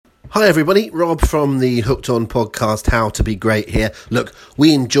Hi everybody, Rob from the Hooked On podcast, How to Be Great here. Look,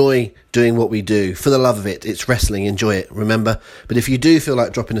 we enjoy doing what we do for the love of it. It's wrestling, enjoy it, remember? But if you do feel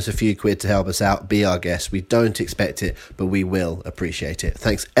like dropping us a few quid to help us out, be our guest. We don't expect it, but we will appreciate it.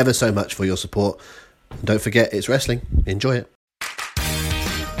 Thanks ever so much for your support. And don't forget, it's wrestling. Enjoy it.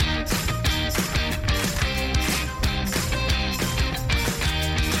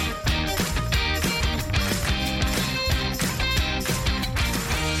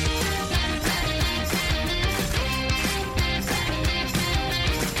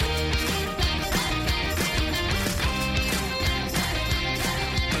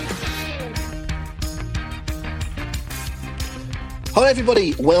 Hi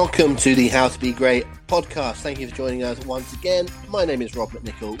everybody, welcome to the How to Be Great podcast. Thank you for joining us once again. My name is Rob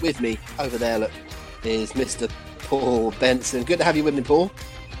McNichol. With me over there, look, is Mr. Paul Benson. Good to have you with me, Paul.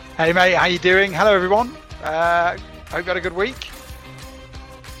 Hey mate, how you doing? Hello everyone. Hope you had a good week.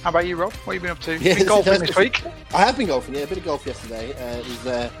 How about you, Rob? What have you been up to? Yeah, been golfing this week? I have been golfing, yeah, a bit of golf yesterday. It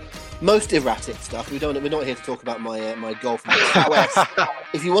was most erratic stuff. We're not here to talk about my golf.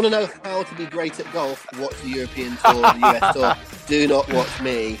 If you want to know how to be great at golf, watch the European Tour, the US Tour. Do not watch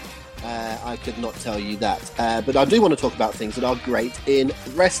me. I could not tell you that. But I do want to talk about things that are great in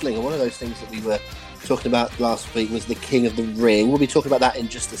wrestling. And one of those things that we were talking about last week was the King of the Ring. We'll be talking about that in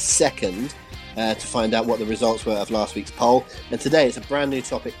just a second to find out what the results were of last week's poll. And today it's a brand new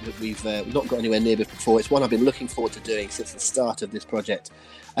topic that we've not got anywhere near before. It's one I've been looking forward to doing since the start of this project.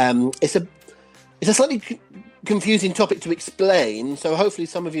 It's a slightly confusing topic to explain, so hopefully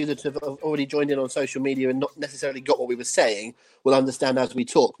some of you that have already joined in on social media and not necessarily got what we were saying will understand as we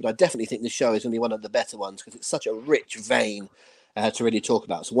talk, but I definitely think this show is only one of the better ones because it's such a rich vein to really talk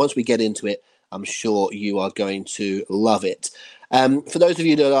about. So once we get into it, I'm sure you are going to love it. For those of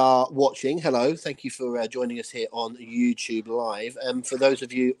you that are watching, hello, thank you for joining us here on YouTube Live. For those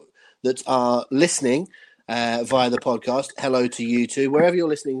of you that are listening via the podcast, hello to you too. Wherever you're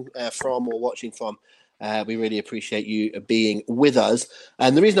listening from or watching from, we really appreciate you being with us.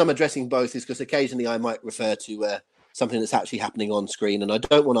 And the reason I'm addressing both is because occasionally I might refer to something that's actually happening on screen, and I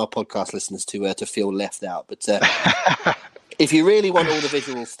don't want our podcast listeners to feel left out. But if you really want all the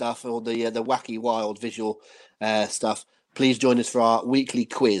visual stuff or the wacky, wild visual stuff, please join us for our weekly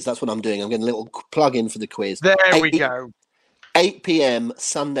quiz. That's what I'm doing. I'm getting a little plug in for the quiz. There we go. 8 p.m.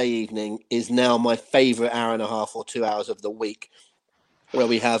 Sunday evening is now my favourite hour and a half or 2 hours of the week, where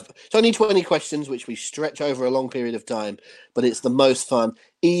we have it's only 20 questions, which we stretch over a long period of time, but it's the most fun,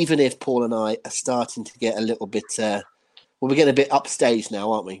 even if Paul and I are starting to get a little bit, we're getting a bit upstaged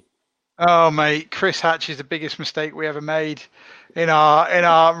now, aren't we? Oh mate, Chris Hatch is the biggest mistake we ever made in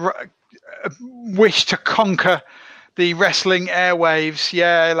our wish to conquer the wrestling airwaves.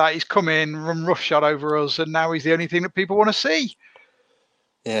 Yeah, like he's come in, run roughshod over us, and now he's the only thing that people want to see.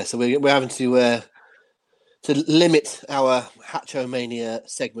 Yeah, so we're having to limit our Hatchomania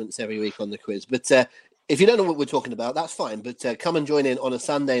segments every week on the quiz. But if you don't know what we're talking about, that's fine. But come and join in on a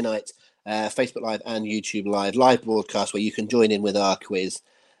Sunday night, Facebook Live and YouTube live broadcast where you can join in with our quiz.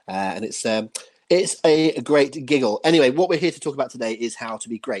 And it's a great giggle. Anyway, what we're here to talk about today is how to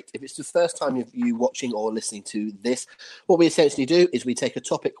be great. If it's the first time you watching or listening to this, what we essentially do is we take a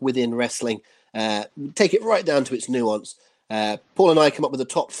topic within wrestling, take it right down to its nuance. Paul and I come up with a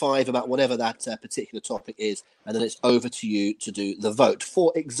top 5 about whatever that particular topic is, and then it's over to you to do the vote.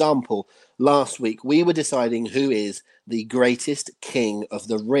 For example, last week we were deciding who is the greatest king of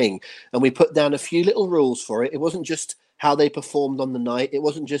the ring, and we put down a few little rules for it. It wasn't just how they performed on the night. It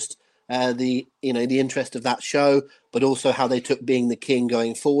wasn't just the interest of that show, but also how they took being the king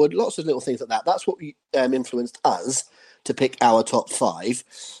going forward. Lots of little things like that. That's what influenced us to pick our top 5.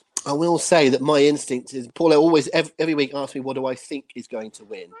 I will say that my instinct is, Paul always, every week asks me, what do I think is going to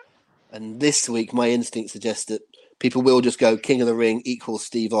win? And this week, my instinct suggests that people will just go King of the Ring equals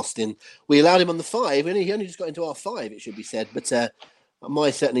Steve Austin. We allowed him on the 5, and he only just got into our 5, it should be said. But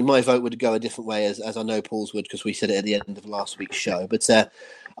my vote would go a different way, as I know Paul's would, because we said it at the end of last week's show. But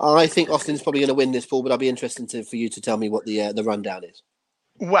I think Austin's probably going to win this, Paul, but I'd be interested for you to tell me what the rundown is.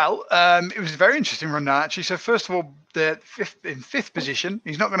 Well, it was a very interesting rundown, actually. So first of all, in fifth position,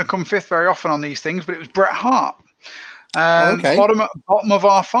 he's not going to come fifth very often on these things, but it was Bret Hart. Okay. Bottom of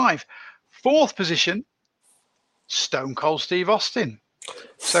our 5. Fourth position, Stone Cold Steve Austin.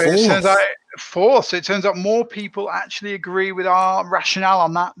 So it turns out fourth. So it turns out more people actually agree with our rationale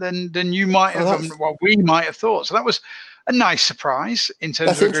on that than you might have, we might have thought. So that was a nice surprise in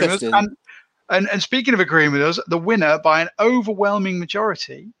terms of agreeing with us. And speaking of agreeing with us, the winner by an overwhelming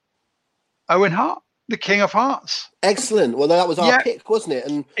majority, Owen Hart. the King of Hearts. Excellent. Well, that was our pick, wasn't it?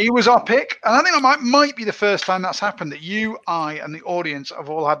 And he was our pick, and I think that might be the first time that's happened, that you, I, and the audience have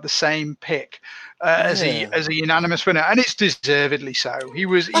all had the same pick as a unanimous winner, and it's deservedly so. He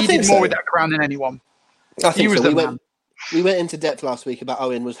did more with that crown than anyone. I think he was the man. We went into depth last week about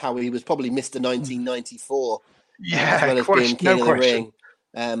Owen, was how he was probably Mr. 1994, as well as being King of the Ring.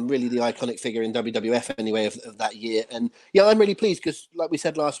 Really the iconic figure in WWF anyway of that year. And yeah, I'm really pleased because, like we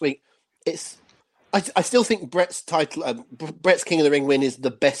said last week, I still think Brett's title, Brett's King of the Ring win is the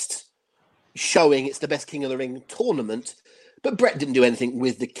best showing. It's the best King of the Ring tournament. But Brett didn't do anything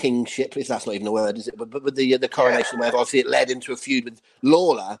with the kingship, if that's not even a word, is it? But with the coronation, where obviously it led into a feud with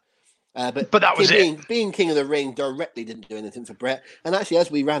Lawler. But that was being King of the Ring directly didn't do anything for Brett. And actually, as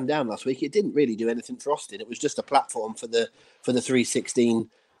we ran down last week, it didn't really do anything for Austin. It was just a platform for the 316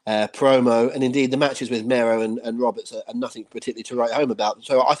 promo. And indeed, the matches with Mero and Roberts are nothing particularly to write home about.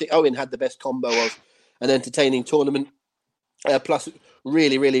 So I think Owen had the best combo of an entertaining tournament, plus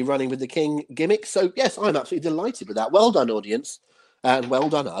really, really running with the King gimmick. So yes, I'm absolutely delighted with that. Well done, audience, and well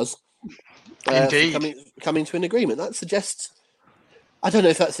done us. Indeed, coming to an agreement. That suggests. I don't know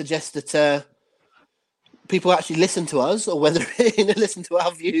if that suggests that people actually listen to us, or whether listen to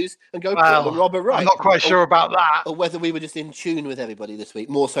our views and go, well, Rob are right. I'm not quite sure about that. Or whether we were just in tune with everybody this week,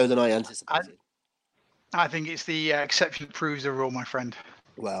 more so than I anticipated. I think it's the exception that proves the rule, my friend.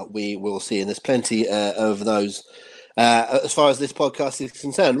 Well, we will see, and there's plenty of those as far as this podcast is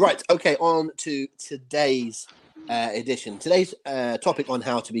concerned. Right, okay, on to today's edition. Today's topic on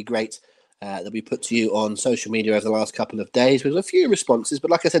how to be great that we put to you on social media over the last couple of days. There was a few responses,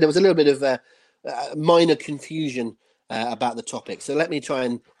 but like I said, there was a little bit of minor confusion about the topic. So let me try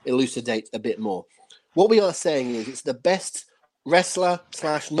and elucidate a bit more. What we are saying is it's the best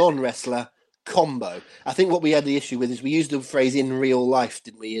wrestler/non-wrestler combo. I think what we had the issue with is we used the phrase "in real life,"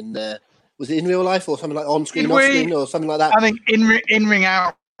 didn't we? Was it in real life or something like on screen, off screen, or something like that? I think in ring,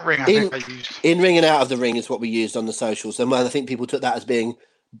 out ring. I think I used in ring and out of the ring is what we used on the socials, and I think people took that as being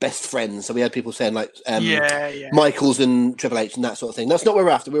best friends. So we had people saying like Michaels and Triple H and that sort of thing. That's not what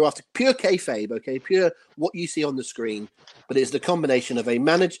we're after. We're after pure kayfabe, okay? Pure what you see on the screen, but it's the combination of a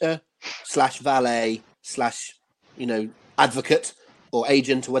manager / valet / advocate or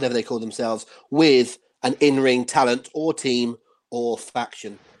agent or whatever they call themselves with an in-ring talent or team or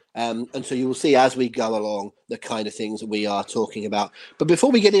faction. And so you will see as we go along the kind of things that we are talking about. But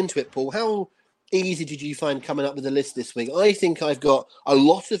before we get into it, Paul, how easy did you find coming up with a list this week? I think I've got a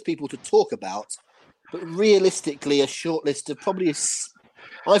lot of people to talk about, but realistically a short list of probably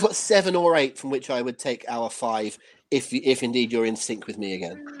I've got 7 or 8 from which I would take our 5 if indeed you're in sync with me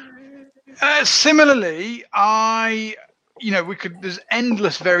again. Similarly, there's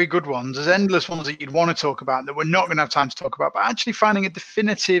endless very good ones. There's endless ones that you'd want to talk about that we're not going to have time to talk about, but actually finding a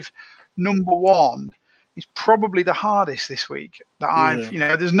definitive number one is probably the hardest this week. That I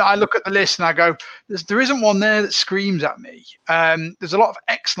look at the list and I go, there isn't one there that screams at me. There's a lot of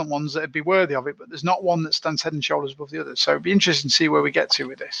excellent ones that would be worthy of it, but there's not one that stands head and shoulders above the others. So it'd be interesting to see where we get to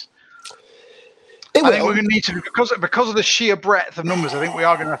with this. I think we're going to need to, because of the sheer breadth of numbers, I think we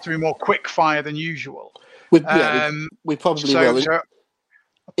are going to have to be more quick fire than usual. We probably will. So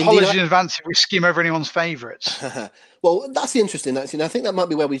apologies in advance if we skim over anyone's favourites. Well, that's interesting, actually. And I think that might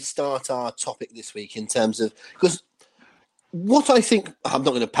be where we start our topic this week in terms of, because what I think, I'm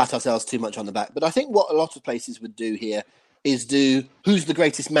not going to pat ourselves too much on the back, but I think what a lot of places would do here is do who's the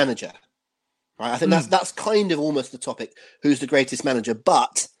greatest manager, right? I think that's kind of almost the topic, who's the greatest manager.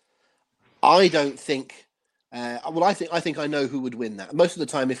 But I don't think, I think I know who would win that. Most of the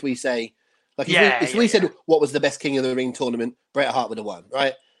time, if we say, like, if we said what was the best King of the Ring tournament, Bret Hart would have won,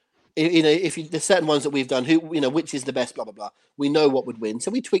 right? There's certain ones that we've done, which is the best, blah blah blah. We know what would win,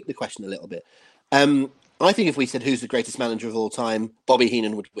 so we tweak the question a little bit. I think if we said who's the greatest manager of all time, Bobby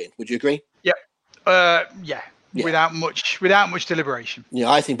Heenan would win. Would you agree? Yep. Yeah. Without much deliberation.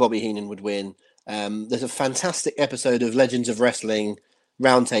 Yeah, I think Bobby Heenan would win. There's a fantastic episode of Legends of Wrestling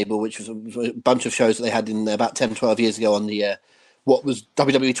Roundtable, which was a bunch of shows that they had in about 10, 12 years ago on the what was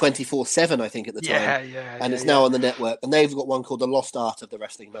WWE 24/7, I think, at the time. And it's now on the network. And they've got one called The Lost Art of the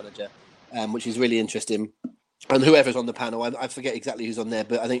Wrestling Manager, which is really interesting. And whoever's on the panel, I forget exactly who's on there,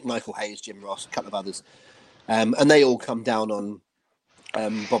 but I think Michael Hayes, Jim Ross, a couple of others. And they all come down on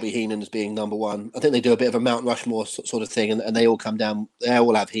Bobby Heenan as being number one. I think they do a bit of a Mount Rushmore sort of thing, and they all come down. They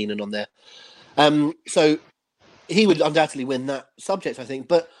all have Heenan on there. So he would undoubtedly win that subject, I think.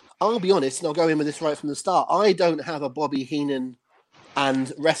 But I'll be honest, and I'll go in with this right from the start. I don't have a Bobby Heenan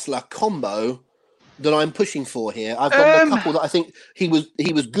and wrestler combo that I'm pushing for here. I've got a couple that I think he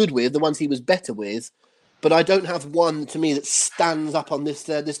was good with, the ones he was better with, but I don't have one to me that stands up on this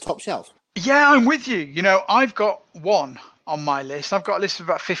top shelf. Yeah, I'm with you. You know, I've got one on my list. I've got a list of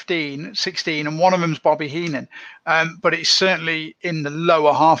about 15, 16, and one of them's Bobby Heenan. But it's certainly in the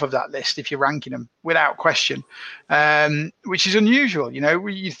lower half of that list if you're ranking them, without question, which is unusual. You know,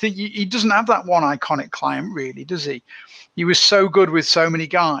 you think he doesn't have that one iconic client, really, does he? He was so good with so many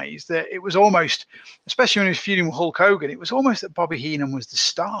guys that it was almost, especially when he was feuding with Hulk Hogan, it was almost that Bobby Heenan was the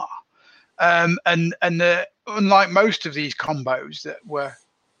star. Unlike most of these combos that were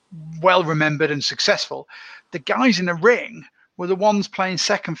well remembered and successful, the guys in the ring were the ones playing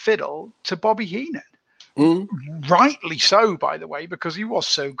second fiddle to Bobby Heenan. Rightly so, by the way, because he was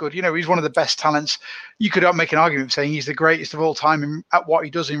so good. You know, he's one of the best talents. You could make an argument saying he's the greatest of all time at what he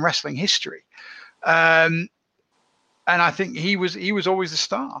does in wrestling history. And I think he was always the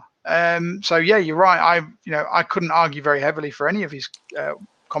star. So yeah, you're right. I couldn't argue very heavily for any of his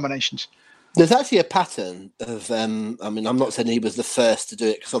combinations. There's actually a pattern of, I mean, I'm not saying he was the first to do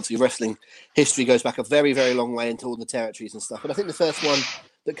it, because obviously wrestling history goes back a very, very long way into all the territories and stuff. But I think the first one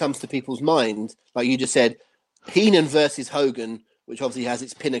that comes to people's mind, like you just said, Heenan versus Hogan, which obviously has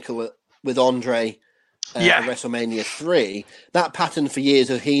its pinnacle with Andre at WrestleMania 3. That pattern for years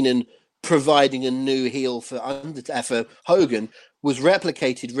of Heenan providing a new heel for Hogan was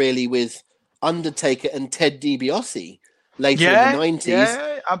replicated really with Undertaker and Ted DiBiase later in the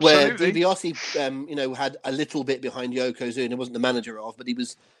 90s, where DiBiase, had a little bit behind Yokozuna, wasn't the manager of, but he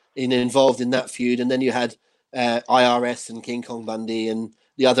was involved in that feud. And then you had IRS and King Kong Bundy and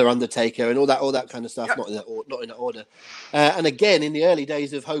the other Undertaker and all that kind of stuff. Not in that order. And again, in the early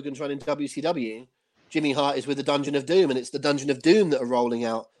days of Hogan's run in WCW, Jimmy Hart is with the Dungeon of Doom, and it's the Dungeon of Doom that are rolling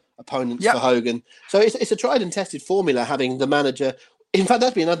out opponents for Hogan. So it's a tried and tested formula, having the manager. In fact,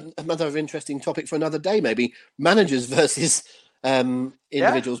 that'd be another interesting topic for another day, maybe managers versus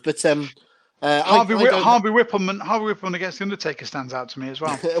individuals. But Harvey Whippleman against the Undertaker stands out to me as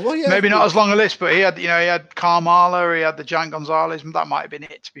well. Well, maybe not as long a list, but he had Carmella, he had the Giant Gonzalez. That might have been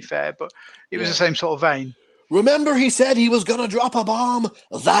it, to be fair, but it was the same sort of vein. Remember, he said he was going to drop a bomb.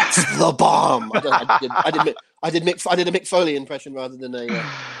 That's the bomb. I did a Mick Foley impression rather than a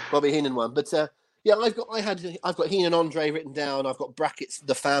Bobby Heenan one. But I've got Heenan Andre written down. I've got brackets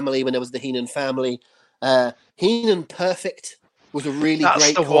the family when there was the Heenan family. Heenan Perfect was a really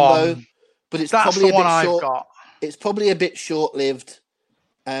great combo, but it's probably a bit short. It's probably a bit short-lived.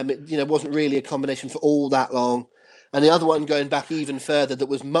 It wasn't really a combination for all that long. And the other one going back even further that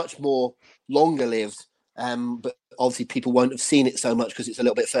was much more longer-lived. But obviously people won't have seen it so much because it's a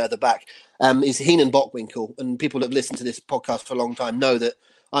little bit further back, is Heenan Bockwinkel. And people that have listened to this podcast for a long time know that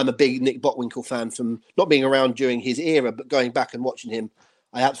I'm a big Nick Bockwinkel fan, from not being around during his era, but going back and watching him.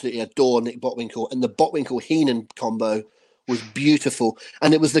 I absolutely adore Nick Bockwinkel. And the Bockwinkel-Heenan combo was beautiful.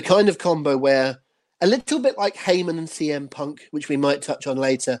 And it was the kind of combo where, a little bit like Heyman and CM Punk, which we might touch on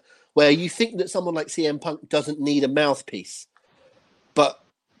later, where you think that someone like CM Punk doesn't need a mouthpiece, but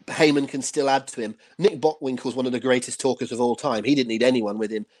Heyman can still add to him. Nick Bockwinkel's one of the greatest talkers of all time. He didn't need anyone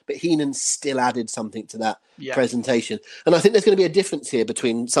with him, but Heenan still added something to that presentation. And I think there's going to be a difference here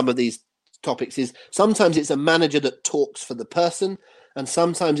between some of these topics. Is sometimes it's a manager that talks for the person, and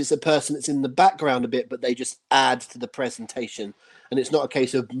sometimes it's a person that's in the background a bit, but they just add to the presentation. And it's not a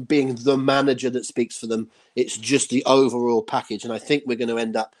case of being the manager that speaks for them. It's just the overall package. And I think we're going to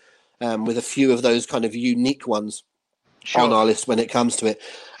end up with a few of those kind of unique ones on our list when it comes to it.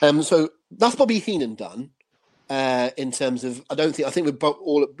 So that's Bobby Heenan done. In terms of, I think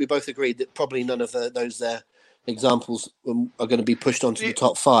we both agreed that probably none of those examples are going to be pushed onto the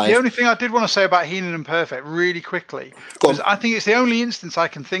top five. The only thing I did want to say about Heenan and Perfect really quickly was I think it's the only instance I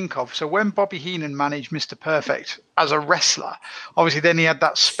can think of. So when Bobby Heenan managed Mr. Perfect as a wrestler, obviously then he had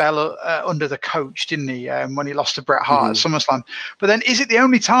that spell under the coach, didn't he? When he lost to Bret Hart at SummerSlam. But then is it the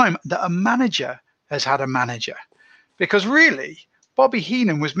only time that a manager has had a manager? Because really, Bobby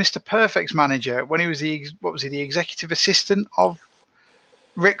Heenan was Mr. Perfect's manager when he was the executive assistant of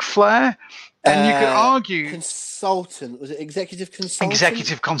Ric Flair. And you could argue consultant. Was it executive consultant?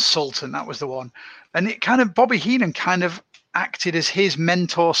 Executive consultant, that was the one. And it kind of, Bobby Heenan kind of acted as his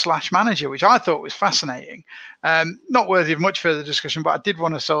mentor / manager, which I thought was fascinating. Not worthy of much further discussion, but I did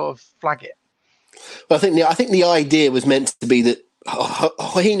want to sort of flag it. But I think the idea was meant to be that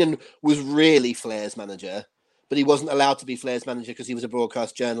Heenan was really Flair's manager, but he wasn't allowed to be Flair's manager because he was a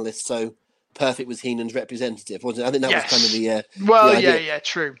broadcast journalist. So Perfect was Heenan's representative, wasn't it? I think that was kind of the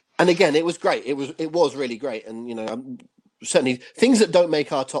true. And again, it was great. It was really great. And certainly things that don't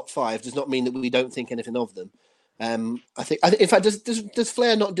make our top five does not mean that we don't think anything of them. I think in fact, does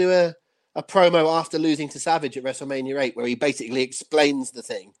Flair not do a promo after losing to Savage at WrestleMania 8 where he basically explains the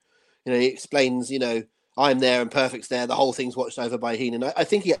thing? He explains, I'm there and Perfect's there. The whole thing's watched over by Heenan. I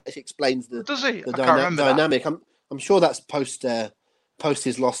think he actually explains the Does he? the I can't remember dynamic. I'm sure that's post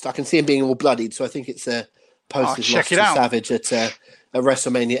his loss. I can see him being all bloodied, so I think it's post his loss to Savage at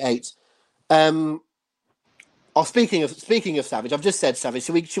WrestleMania 8. Speaking of Savage, I've just said Savage.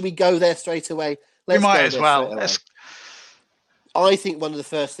 Should we go there straight away? We might as well. I think one of the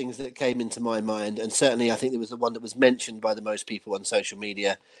first things that came into my mind, and certainly I think it was the one that was mentioned by the most people on social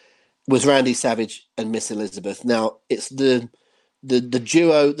media, was Randy Savage and Miss Elizabeth. Now, it's the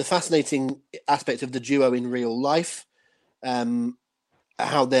duo, the fascinating aspect of the duo in real life,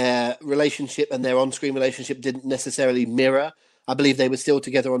 how their relationship and their on-screen relationship didn't necessarily mirror. I believe they were still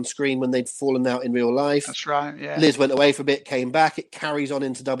together on screen when they'd fallen out in real life. That's right, yeah. Liz went away for a bit, came back. It carries on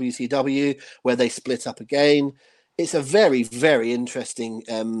into WCW, where they split up again. It's a very, very interesting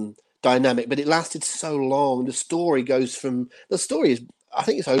dynamic, but it lasted so long. The story is, I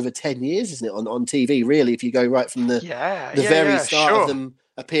think it's over 10 years, isn't it, on TV, really, if you go right from the very start of them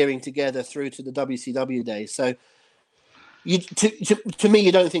appearing together through to the WCW days. So to me,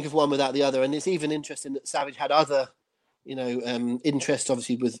 you don't think of one without the other. And it's even interesting that Savage had other, interests,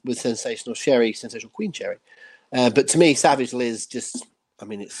 obviously, with Sensational Queen Sherry. But to me, Savage Liz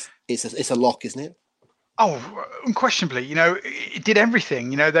it's a lock, isn't it? Oh, unquestionably. It did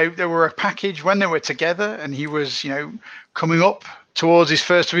everything. They were a package when they were together, and he was, coming up towards his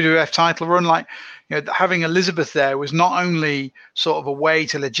first WWF title run. Having Elizabeth there was not only sort of a way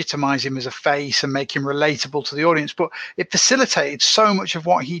to legitimize him as a face and make him relatable to the audience, but it facilitated so much of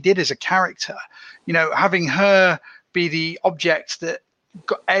what he did as a character. Having her be the object that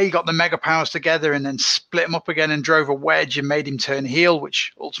got the mega powers together and then split them up again and drove a wedge and made him turn heel,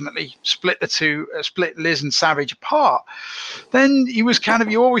 which ultimately split Liz and Savage apart. Then he was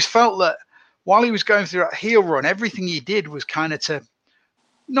you always felt that while he was going through that heel run, everything he did was kind of to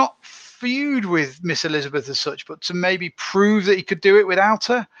not feud with Miss Elizabeth as such, but to maybe prove that he could do it without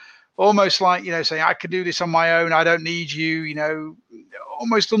her. Almost like, saying, I could do this on my own. I don't need you,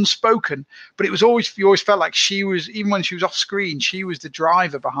 almost unspoken. But you always felt like she was, even when she was off screen, she was the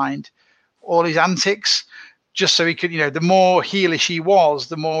driver behind all his antics, just so he could, the more heelish he was,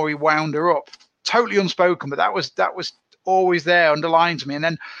 the more he wound her up. Totally unspoken, but that was always there underlying to me. And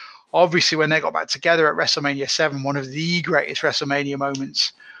then obviously when they got back together at WrestleMania 7, one of the greatest WrestleMania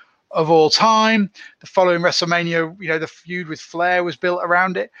moments of all time. The following WrestleMania, the feud with Flair was built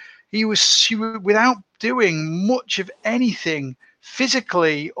around it. She was, without doing much of anything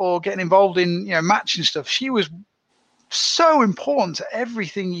physically or getting involved in, match and stuff, she was so important to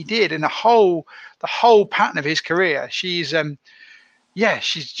everything he did and the whole pattern of his career. She's, there's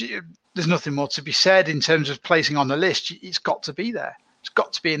nothing more to be said in terms of placing on the list. It's got to be there. It's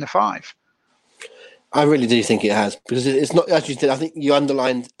got to be in the 5. I really do think it has, because it's not, as you did, I think you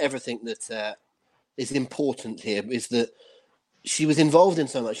underlined everything that is important here, is that she was involved in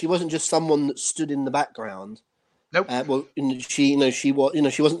so much. She wasn't just someone that stood in the background. Nope. She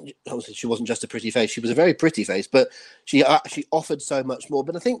wasn't just a pretty face. She was a very pretty face, but she actually offered so much more.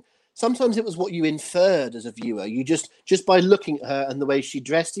 But I think sometimes it was what you inferred as a viewer. You just by looking at her and the way she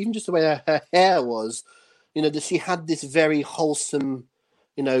dressed, even just the way her hair was, that she had this very wholesome,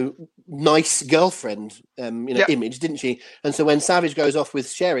 nice girlfriend, image, didn't she? And so when Savage goes off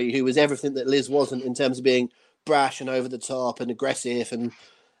with Sherry, who was everything that Liz wasn't in terms of being brash and over the top and aggressive, and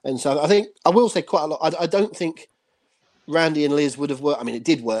so I think I will say quite a lot. I don't think Randy and Liz would have worked. I mean, it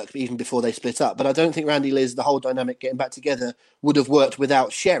did work even before they split up, but I don't think Randy, Liz, the whole dynamic getting back together would have worked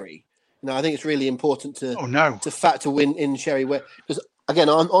without Sherry. I think it's really important to factor in Sherry, because again,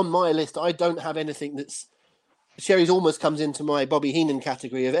 on my list, I don't have anything that's. Sherry's almost comes into my Bobby Heenan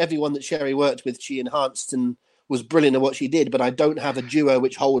category of everyone that Sherry worked with. She enhanced and was brilliant at what she did, but I don't have a duo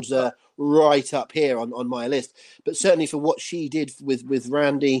which holds right up here on my list. But certainly for what she did with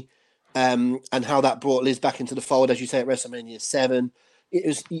Randy, and how that brought Liz back into the fold, as you say, at WrestleMania 7,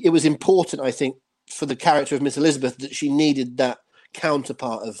 it was important, I think, for the character of Miss Elizabeth that she needed that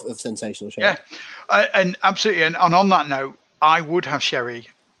counterpart of Sensational Sherry. Yeah, and absolutely. And on that note, I would have Sherry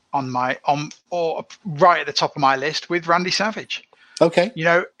or right at the top of my list with Randy Savage. Okay.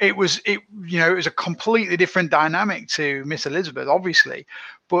 It was a completely different dynamic to Miss Elizabeth, obviously,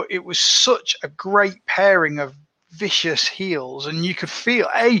 but it was such a great pairing of vicious heels, and you could feel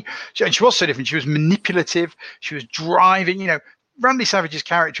and she was so different. She was manipulative. She was driving. Randy Savage's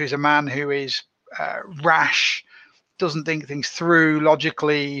character is a man who is rash, doesn't think things through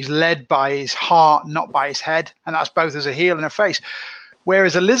logically. He's led by his heart, not by his head, and that's both as a heel and a face.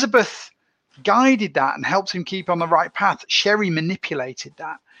 Whereas Elizabeth guided that and helped him keep on the right path. Sherry manipulated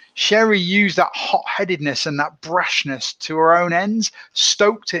that. Sherry used that hot-headedness and that brashness to her own ends,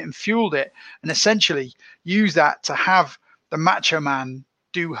 stoked it and fueled it, and essentially used that to have the Macho Man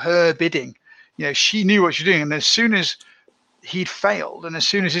do her bidding. She knew what she was doing, and as soon as he'd failed, and as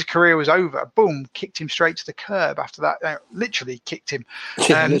soon as his career was over, boom, kicked him straight to the curb. After that, literally kicked him.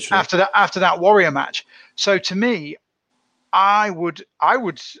 After that Warrior match. So to me, I would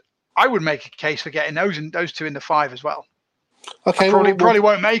make a case for getting those two in the 5 as well. Okay, probably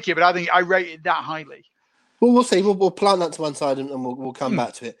won't make it, but I think I rate it that highly. Well, we'll see. We'll plant that to one side and we'll come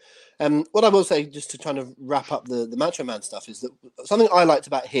back to it. What I will say, just to kind of wrap up the Macho Man stuff, is that something I liked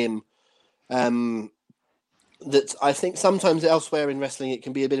about him, that I think sometimes elsewhere in wrestling it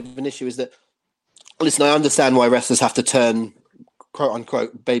can be a bit of an issue, is that, listen, I understand why wrestlers have to turn, quote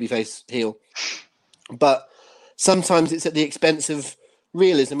unquote, babyface heel, but sometimes it's at the expense of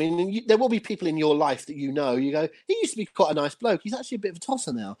realism. I mean, there will be people in your life that you go, he used to be quite a nice bloke. He's actually a bit of a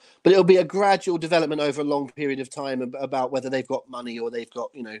tosser now. But it'll be a gradual development over a long period of time about whether they've got money or they've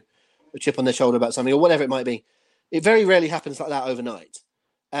got, a chip on their shoulder about something or whatever it might be. It very rarely happens like that overnight.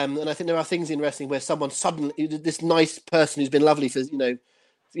 And I think there are things in wrestling where someone suddenly, this nice person who's been lovely for,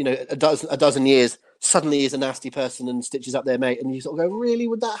 a dozen years, suddenly is a nasty person and stitches up their mate. And you sort of go, really,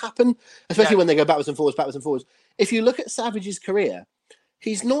 would that happen? Especially when they go backwards and forwards. If you look at Savage's career,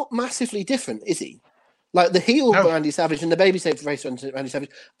 he's not massively different, is he? Like the heel Randy Savage and the babyface Randy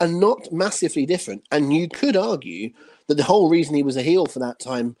Savage are not massively different. And you could argue that the whole reason he was a heel for that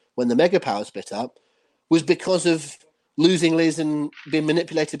time when the Mega Power split up was because of losing Liz and being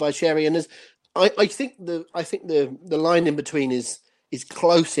manipulated by Sherry. And I think the line in between is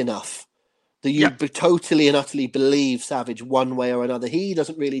close enough that you totally and utterly believe Savage one way or another. He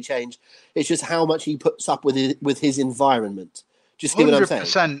doesn't really change. It's just how much he puts up with his environment. Just see what I'm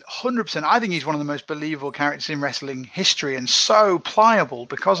saying? 100%. I think he's one of the most believable characters in wrestling history, and so pliable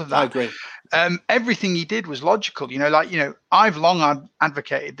because of that. I agree. Everything he did was logical. I've long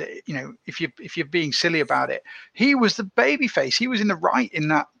advocated that, if you're being silly about it, he was the babyface. He was in the right in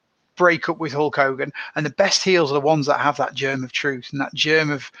that breakup with Hulk Hogan, and the best heels are the ones that have that germ of truth and that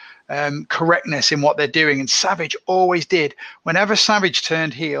germ of correctness in what they're doing. And Savage always did. Whenever Savage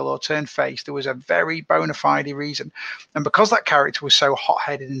turned heel or turned face, there was a very bona fide reason. And because that character was so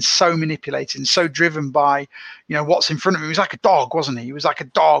hot-headed and so manipulated and so driven by, what's in front of him, he was like a dog, wasn't he? He was like a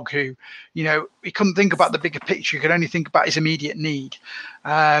dog who, he couldn't think about the bigger picture. He could only think about his immediate need.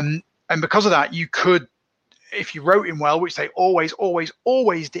 And because of that, you could, if you wrote him well, which they always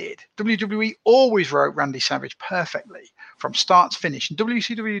did, WWE always wrote Randy Savage perfectly from start to finish. And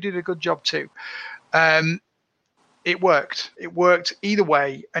WCW did a good job too. It worked. It worked either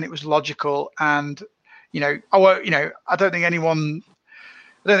way, and it was logical. And, I don't think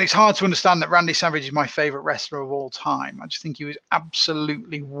it's hard to understand that Randy Savage is my favorite wrestler of all time. I just think he was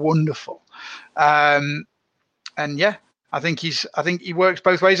absolutely wonderful. And yeah, I think he works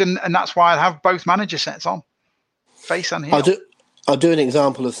both ways, and that's why I have both manager sets on. Face and heel. I'll do an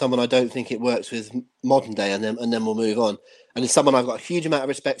example of someone I don't think it works with modern day, and then we'll move on. And it's someone I've got a huge amount of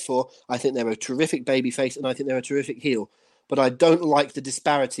respect for. I think they're a terrific babyface, and I think they're a terrific heel. But I don't like the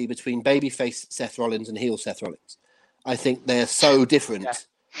disparity between babyface Seth Rollins and heel Seth Rollins. I think they're so different,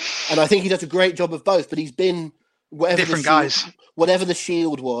 and I think he does a great job of both. But he's been whatever the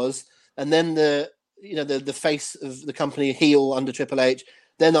Shield was, and then the face of the company heel under Triple H.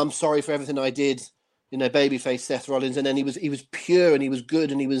 Then I'm sorry for everything I did. Babyface Seth Rollins, and then he was pure and he was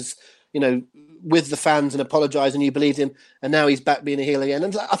good and he was, with the fans and apologised and you believed him, and now he's back being a heel again.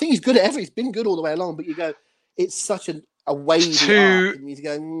 And I think he's good at he's been good all the way along. But you go, it's such a wavy arc, and you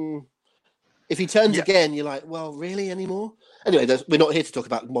go, if he turns again, you're like, well, really anymore? Anyway, we're not here to talk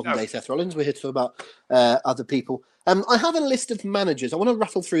about modern day Seth Rollins. We're here to talk about other people. I have a list of managers. I want to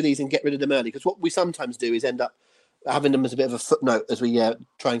rattle through these and get rid of them early, because what we sometimes do is end up having them as a bit of a footnote as we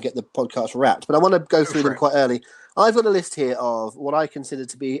try and get the podcast wrapped. But I want to go through them quite early. I've got a list here of what I consider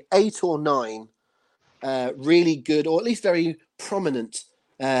to be 8 or 9 really good, or at least very prominent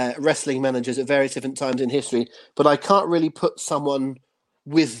wrestling managers at various different times in history. But I can't really put someone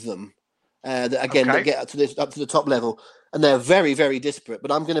with them that get up to the top level. And they're very, very disparate.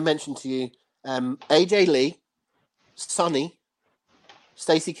 But I'm going to mention to you AJ Lee, Sonny,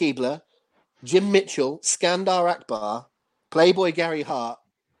 Stacy Keibler, Jim Mitchell, Skandar Akbar, Playboy Gary Hart,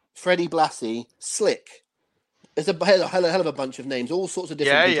 Freddie Blassie, Slick. There's a hell of a bunch of names, all sorts of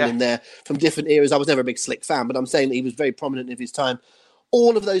different people in there from different eras. I was never a big Slick fan, but I'm saying that he was very prominent in his time.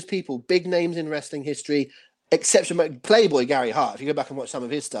 All of those people, big names in wrestling history, except for Playboy Gary Hart. If you go back and watch some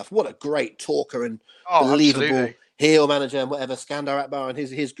of his stuff, what a great talker and believable heel manager and whatever. Skandar Akbar and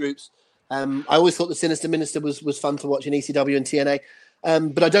his groups. I always thought the Sinister Minister was fun to watch in ECW and TNA.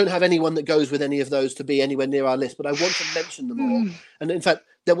 But I don't have anyone that goes with any of those to be anywhere near our list. But I want to mention them all. And in fact,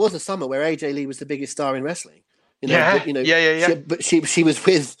 there was a summer where AJ Lee was the biggest star in wrestling. She was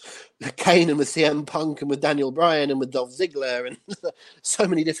with Kane and with CM Punk and with Daniel Bryan and with Dolph Ziggler and so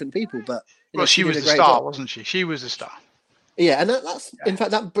many different people. But she was the star, wasn't she? She was the star. Yeah, and in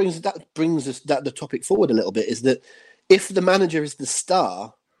fact that brings us the topic forward a little bit. Is that if the manager is the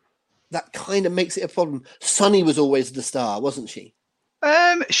star, that kind of makes it a problem. Sunny was always the star, wasn't she?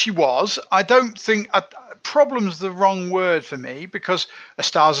 She was. I don't think problem's the wrong word for me, because a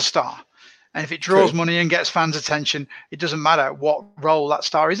star's a star. And if it draws money and gets fans' attention, it doesn't matter what role that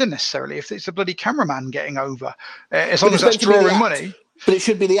star is in necessarily. If it's a bloody cameraman getting over, as long as that's drawing money. But it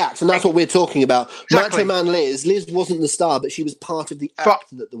should be the act, and that's what we're talking about. Exactly. Macho Man Liz wasn't the star, but she was part of the act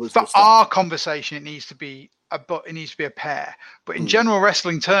that was the star. For our conversation, it needs to be a pair. But in general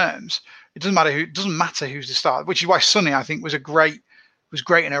wrestling terms, it doesn't matter who's the star, which is why Sunny, I think, was great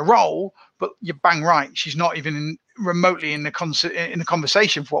in her role. But you're bang right, she's not even remotely in the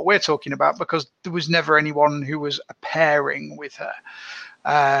conversation for what we're talking about, because there was never anyone who was a pairing with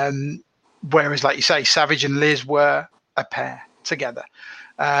her. Whereas, like you say, Savage and Liz were a pair together.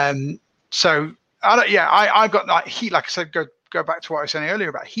 So I've got like I said, go back to what I was saying earlier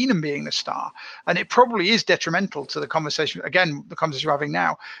about Heenan being the star, and it probably is detrimental to the conversation. Again, the conversation we're having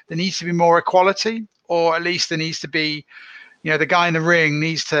now. There needs to be more equality, or at least there needs to be, the guy in the ring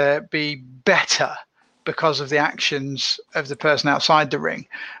needs to be better because of the actions of the person outside the ring.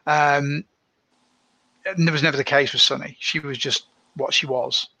 And there was never the case with Sunny. She was just what she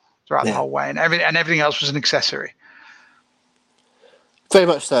was throughout the whole way, and everything else was an accessory. Very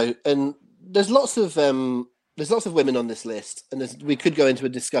much so. And there's lots of women on this list, and we could go into a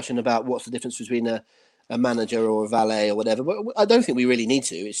discussion about what's the difference between a manager or a valet or whatever. But I don't think we really need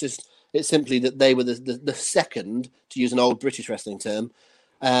to. It's simply that they were the second, to use an old British wrestling term,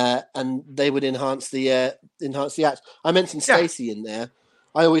 and they would enhance the act. I mentioned Stacey in there.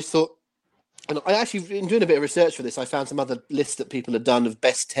 I always thought, and I actually, in doing a bit of research for this, I found some other lists that people had done of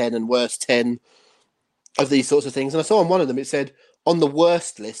best 10 and worst 10 of these sorts of things. And I saw on one of them, it said on the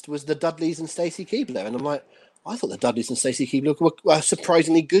worst list was the Dudleys and Stacey Keibler. And I'm like, I thought the Dudleys and Stacey Keibler were a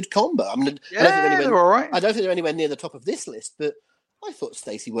surprisingly good combo. I mean, they're all right. I don't think they're anywhere near the top of this list, but I thought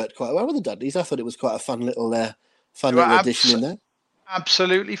Stacey worked quite well with the Dudleys. I thought it was quite a fun little addition in there.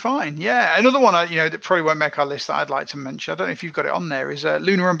 Absolutely fine. Yeah. Another one, that probably won't make our list that I'd like to mention, I don't know if you've got it on there, is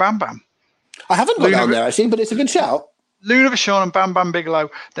Luna and Bam Bam. I haven't got it on there, actually, but it's a good shout. Luna Vachon and Bam Bam Bigelow,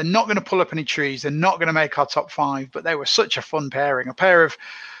 they're not going to pull up any trees. They're not going to make our top 5, but they were such a fun pairing. A pair of,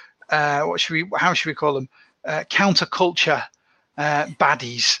 how should we call them? Counterculture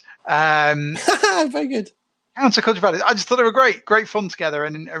baddies. Very good. Counterculture baddies. I just thought they were great fun together,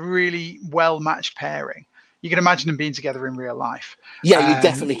 and a really well-matched pairing. You can imagine them being together in real life. Yeah, you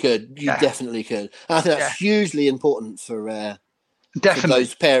definitely could. Definitely could. And I think that's hugely important for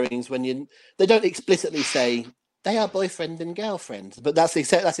those pairings when they don't explicitly say they are boyfriend and girlfriend, but that's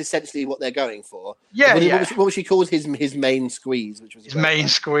essentially what they're going for. Yeah, what was she called? His main squeeze, which was his main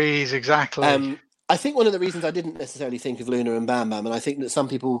squeeze, exactly. I think one of the reasons I didn't necessarily think of Luna and Bam Bam, and I think that some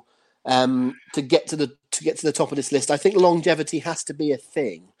people to get to the top of this list, I think longevity has to be a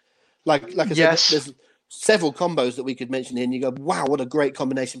thing. Like I said, there's several combos that we could mention here, and you go, wow, what a great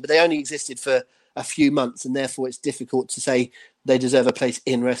combination, but they only existed for a few months, and therefore it's difficult to say they deserve a place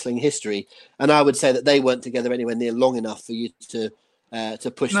in wrestling history. And I would say that they weren't together anywhere near long enough for you to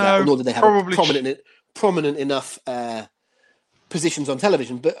push that, nor did they have a prominent enough positions on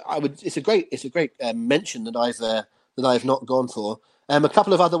television. But it's a great mention that I've not gone for. A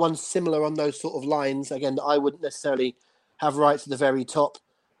couple of other ones similar on those sort of lines, again, that I wouldn't necessarily have right to the very top.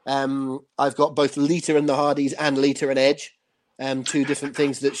 I've got both Lita and the Hardys and Lita and Edge, two different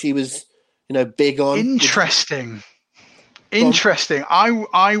things that she was, big on. Interesting.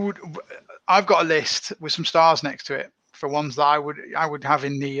 I've got a list with some stars next to it for ones that I would have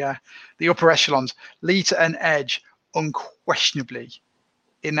in the upper echelons. Lita and Edge, unquestionably,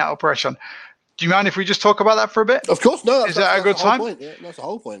 in that upper echelon. Do you mind if we just talk about that for a bit? Of course, no. Is that a good time? Point. Yeah, that's the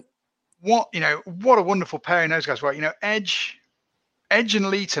whole point. What a wonderful pairing those guys were. Edge and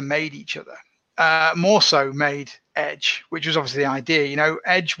Lita made each other. More so made Edge, which was obviously the idea.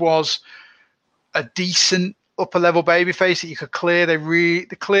 Edge was a decent upper level babyface that you could clear.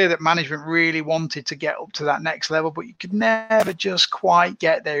 Clear that management really wanted to get up to that next level, but you could never just quite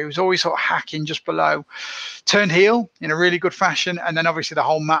get there. He was always sort of hacking just below. Turned heel in a really good fashion, and then obviously the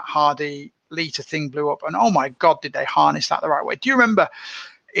whole Matt Hardy Lita thing blew up. And oh my God, did they harness that the right way? Do you remember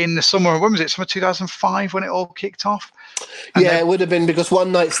in the summer? When was it? Summer 2005 when it all kicked off? And it would have been, because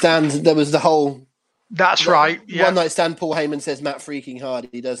One Night Stand, there was the whole That's right. Yeah. One night stand. Paul Heyman says Matt freaking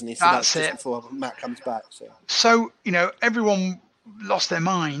Hardy, doesn't he? So that's just before Matt comes back. So everyone lost their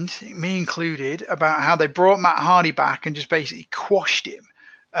mind, me included, about how they brought Matt Hardy back and just basically quashed him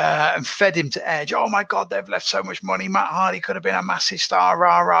and fed him to Edge. Oh my God, they've left so much money. Matt Hardy could have been a massive star.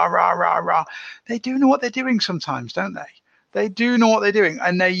 Rah rah rah rah rah. They do know what they're doing sometimes, don't they? They do know what they're doing,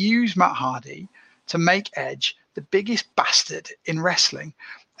 and they use Matt Hardy to make Edge the biggest bastard in wrestling.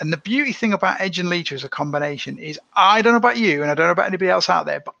 And the beauty thing about Edge and Lita as a combination is, I don't know about you, and I don't know about anybody else out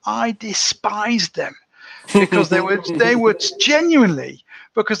there, but I despised them because they were genuinely,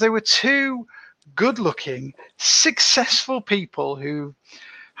 because they were two good-looking, successful people who,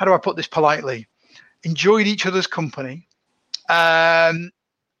 how do I put this politely, enjoyed each other's company,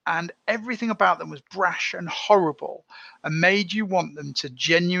 and everything about them was brash and horrible, and made you want to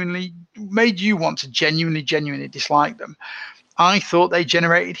genuinely dislike them. I thought they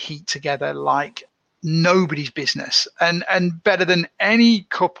generated heat together like nobody's business, and better than any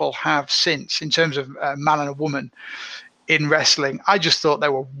couple have since in terms of a man and a woman in wrestling. I just thought they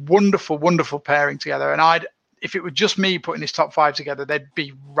were wonderful, wonderful pairing together. And if it were just me putting this top 5 together, they'd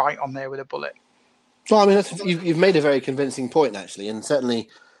be right on there with a bullet. So, I mean, you've made a very convincing point, actually, and certainly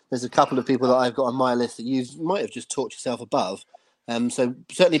there's a couple of people that I've got on my list that you might have just talked yourself above. So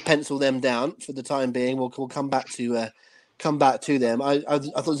certainly pencil them down for the time being. We'll come back to them. I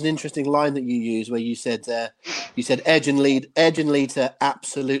thought it was an interesting line that you used where you said Edge and Lita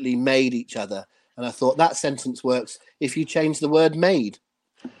absolutely made each other, and I thought that sentence works if you change the word "made."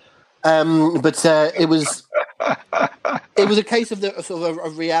 But it was a case of a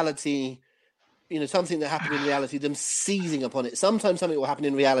reality. Something that happened in reality, them seizing upon it. Sometimes something will happen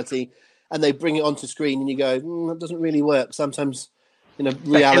in reality and they bring it onto screen and you go, that doesn't really work. Sometimes,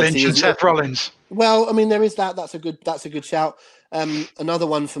 reality Lynch and Seth Rollins. Well, I mean, there is that. That's a good shout. Another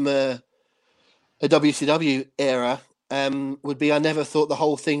one from a WCW era would be, I never thought the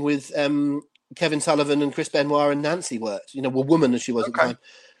whole thing with Kevin Sullivan and Chris Benoit and Nancy worked. Woman as she was at the time.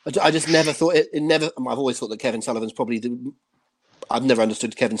 I just never thought it never. I've always thought that Kevin Sullivan's probably I've never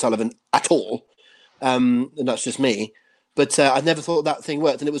understood Kevin Sullivan at all. And that's just me. But I never thought that thing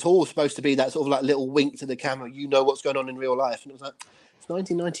worked. And it was all supposed to be that sort of like little wink to the camera. You know what's going on in real life. And it was like, it's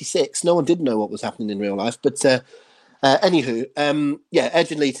 1996. No one did know what was happening in real life. But anywho,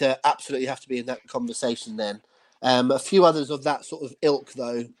 Edge and Lita absolutely have to be in that conversation then. A few others of that sort of ilk,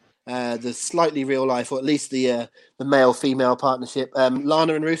 though. The slightly real life, or at least the male-female partnership.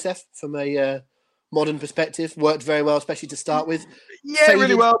 Lana and Rusev, from a modern perspective, worked very well, especially to start with. Yeah, faded,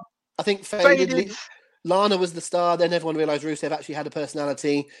 really well. I think faded. Lana was the star. Then everyone realised Rusev actually had a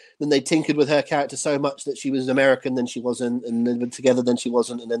personality. Then they tinkered with her character so much that she was American, then she wasn't, and then together, then she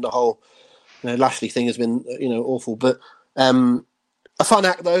wasn't, and then the whole Lashley thing has been awful. But a fun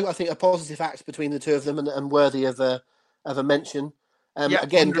act, though. I think a positive act between the two of them, and worthy of a mention.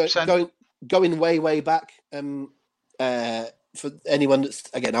 Again, going way back. For anyone that's,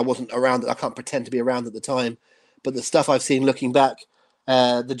 again, I wasn't around. I can't pretend to be around at the time, but the stuff I've seen looking back.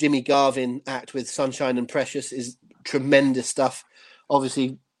 The Jimmy Garvin act with Sunshine and Precious is tremendous stuff.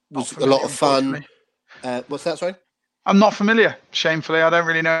 Obviously, was a lot of fun. What's that, sorry? I'm not familiar. Shamefully, I don't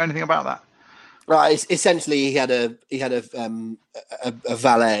really know anything about that. Right. Essentially, he had a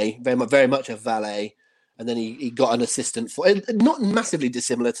valet, very much a valet, and then he got an assistant for it. Not massively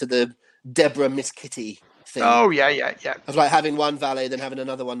dissimilar to the Deborah Miss Kitty thing. Oh yeah. Of like having one valet, then having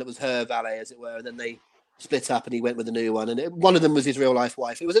another one that was her valet, as it were, and then they split up and he went with a new one, and one of them was his real life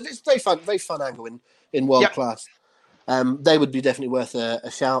wife. It's a very fun angle in world class. They would be definitely worth a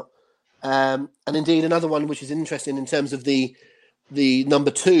shout. And indeed another one which is interesting in terms of the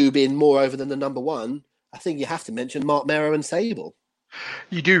number 2 being more over than the number 1. I think you have to mention Mark Mero and Sable.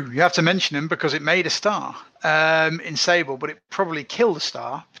 You do. You have to mention him because it made a star in Sable, but it probably killed a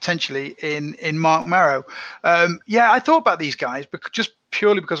star potentially in Mark Mero. I thought about these guys just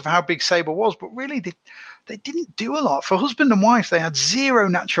purely because of how big Sable was, but really they didn't do a lot. For husband and wife, they had zero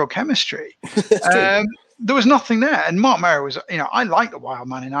natural chemistry. There was nothing there. And Mark Mero was, I like the Wild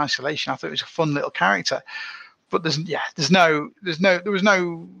Man in Isolation. I thought it was a fun little character. But there was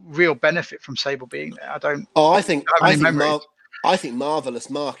no real benefit from Sable being there. I think Marvelous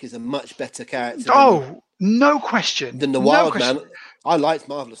Mark is a much better character. Oh, no question. Than the Wild Man. I liked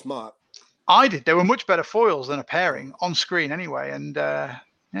Marvelous Mark. I did. They were much better foils than a pairing on screen anyway. And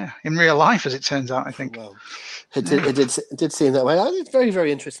in real life, as it turns out, I think. Well, it did seem that way. It's very,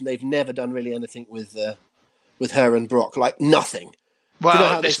 very interesting. They've never done really anything with her and Brock, like nothing.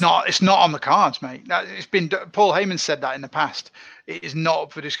 Well, it's not on the cards, mate. It's been Paul Heyman said that in the past. It is not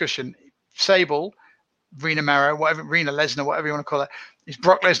up for discussion. Sable, Rena Lesnar, whatever you want to call her, is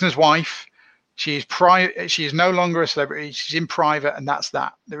Brock Lesnar's wife. She is private. She is no longer a celebrity. She's in private, and that's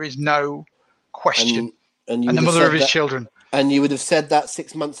that. There is no question. And the mother of his children. And you would have said that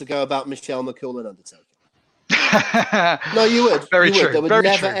 6 months ago about Michelle McCool and Undertaker. No, you would. Very true. They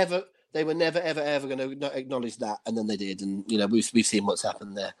were never ever going to acknowledge that, and then they did, and we've seen what's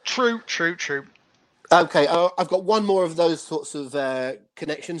happened there. True. Okay, I've got one more of those sorts of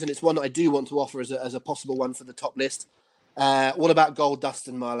connections, and it's one that I do want to offer as a possible one for the top list. What about Goldust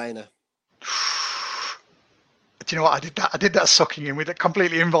and Marlena? Do you know what I did that sucking in with it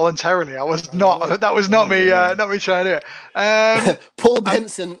completely involuntarily. I was not. That was not me. Not me trying to do it. Paul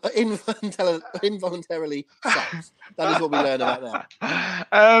Benson involuntarily sucks. That is what we learn about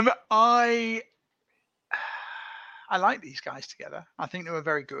that. I like these guys together. I think they were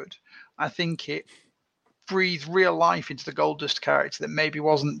very good. I think it breathed real life into the Goldust character that maybe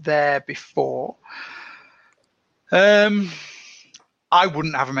wasn't there before. I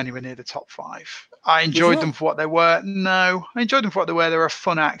wouldn't have them anywhere near the top 5. I enjoyed them for what they were. No, I enjoyed them for what they were. They were a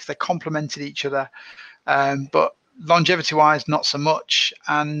fun act. They complemented each other. But longevity-wise, not so much.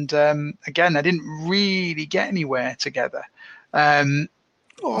 And again, they didn't really get anywhere together. I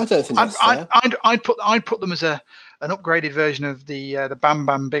don't think that's fair. I'd put them as an upgraded version of the Bam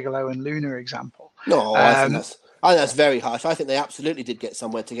Bam Bigelow and Luna example. No, I think that's very harsh. I think they absolutely did get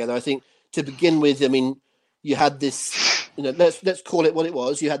somewhere together. I think to begin with, I mean, you had this, let's call it what it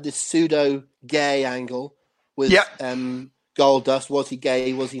was. You had this pseudo gay angle with Goldust. Was he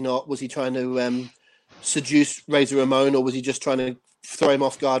gay? Was he not? Was he trying to seduce Razor Ramon, or was he just trying to throw him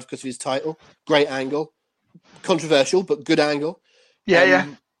off guard because of his title? Great angle, controversial but good angle. Yeah.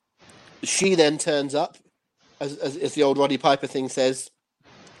 She then turns up, as the old Roddy Piper thing says.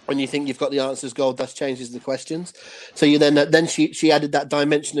 When you think you've got the answers, Goldust changes the questions. So you then she added that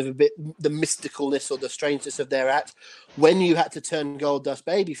dimension of a bit the mysticalness or the strangeness of their act. When you had to turn Goldust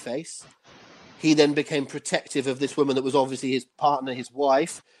babyface, he then became protective of this woman that was obviously his partner, his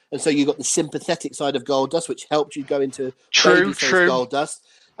wife, and so you got the sympathetic side of Goldust, which helped you go into babyface Goldust.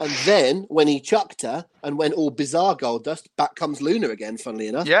 And then when he chucked her and went all bizarre Goldust, back comes Luna again. Funnily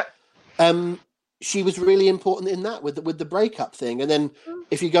enough, she was really important in that with the breakup thing. And then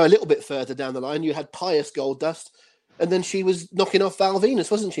if you go a little bit further down the line, you had Pious Goldust, and then she was knocking off Val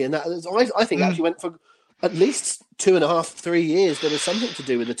Venus, wasn't she? And that I think actually went for at least 2.5, 3 years. There was something to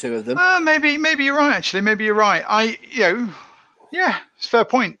do with the two of them. Maybe you're right. Actually, maybe you're right. It's a fair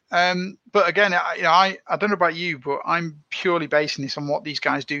point. But again, I don't know about you, but I'm purely basing this on what these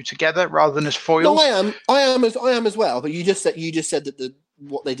guys do together rather than as foils. No, I am as well. But you just said that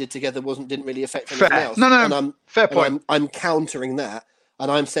what they did together didn't really affect anything else. No. And fair point. I'm countering that,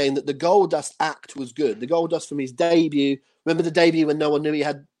 and I'm saying that the Goldust act was good. The Goldust from his debut. Remember the debut when no one knew he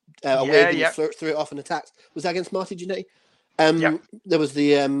had a wig and threw it off and attacked? Was that against Marty Jannetty? There was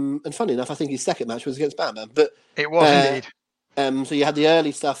the and funny enough, I think his second match was against Batman. But it was indeed. So you had the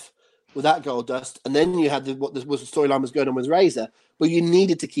early stuff with that Goldust, and then you had what the storyline was going on with Razor. But you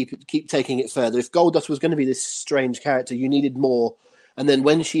needed to keep taking it further. If Goldust was going to be this strange character, you needed more. And then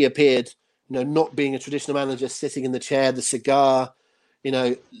when she appeared, not being a traditional manager, sitting in the chair, the cigar,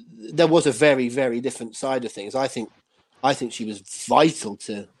 there was a very, very different side of things. I think she was vital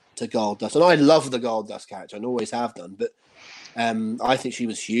to Goldust, and I love the Goldust character and always have done. But I think she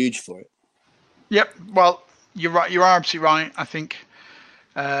was huge for it. Yep. Well, you're right. You are absolutely right. I think.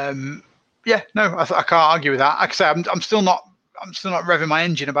 I can't argue with that. Like I say, I'm still not revving my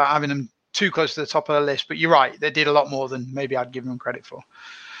engine about having them too close to the top of the list, but you're right. They did a lot more than maybe I'd give them credit for.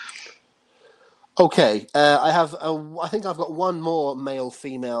 Okay, I think I've got one more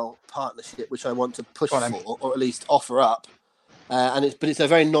male-female partnership which I want to push for, or at least offer up, but it's a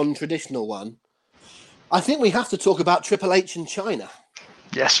very non-traditional one. I think we have to talk about Triple H and China.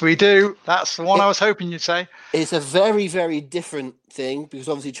 Yes, we do. That's the one I was hoping you'd say. It's a very, very different thing because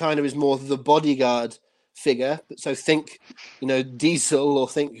obviously China is more the bodyguard figure. So think, Diesel, or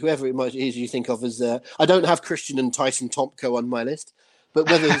think whoever it might is you think of as. I don't have Christian and Tyson Tomko on my list, but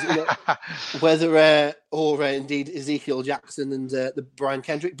or indeed Ezekiel Jackson and the Brian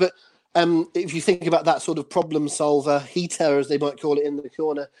Kendrick. But if you think about that sort of problem solver, heater as they might call it in the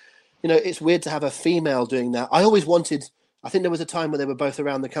corner, it's weird to have a female doing that. I think there was a time where they were both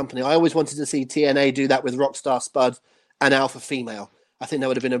around the company. I always wanted to see TNA do that with Rockstar Spud and Alpha Female. I think that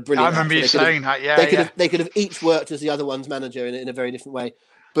would have been a brilliant. I remember you saying that. Yeah, they could have each worked as the other one's manager in a very different way.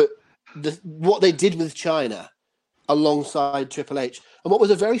 But what they did with China alongside Triple H, and what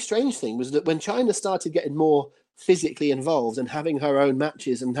was a very strange thing was that when China started getting more physically involved and having her own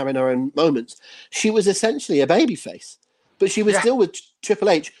matches and having her own moments, she was essentially a babyface, but she was still with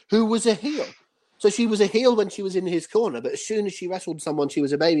Triple H, who was a heel. So she was a heel when she was in his corner, but as soon as she wrestled someone, she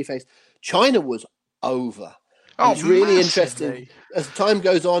was a babyface. Chyna was over. And it's really interesting as time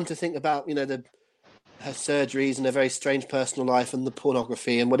goes on to think about, her surgeries and a very strange personal life and the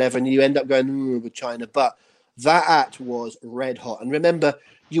pornography and whatever, and you end up going with Chyna. But that act was red hot. And remember,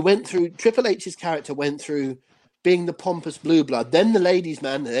 Triple H's character went through being the pompous blue blood, then the ladies'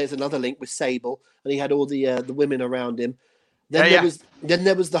 man. There's another link with Sable, and he had all the women around him. Then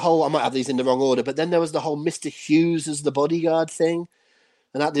there was the whole. I might have these in the wrong order, but then there was the whole Mr. Hughes as the bodyguard thing,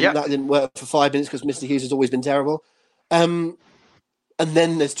 and that didn't work for 5 minutes because Mr. Hughes has always been terrible. And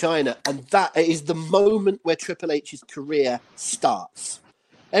then there's Chyna, and that is the moment where Triple H's career starts.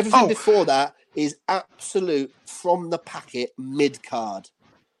 Everything before that is absolute from the packet mid card.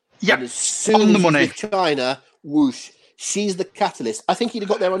 Yeah, as soon as the money. Chyna, whoosh, she's the catalyst. I think he'd have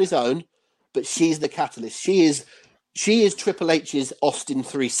got there on his own, but she's the catalyst. She is Triple H's Austin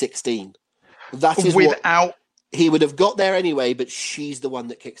 316. That is what he would have got there anyway, but she's the one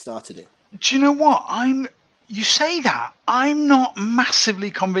that kickstarted it. Do you know what? You say that. I'm not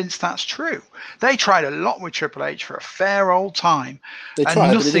massively convinced that's true. They tried a lot with Triple H for a fair old time. They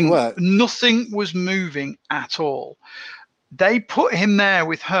tried, but it didn't work. Nothing was moving at all. They put him there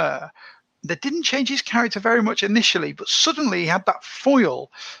with her. They didn't change his character very much initially, but suddenly he had that foil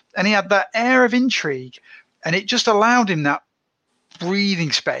and he had that air of intrigue. And it just allowed him that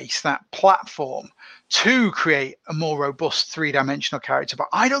breathing space, that platform to create a more robust three-dimensional character. But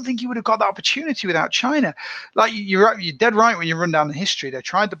I don't think he would have got that opportunity without Chyna. Like you're dead right when you run down the history. They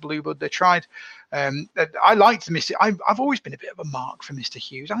tried the Blue Blood. They tried. I liked Mr. I've always been a bit of a mark for Mr.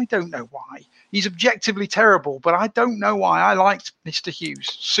 Hughes. I don't know why. He's objectively terrible, but I don't know why I liked Mr.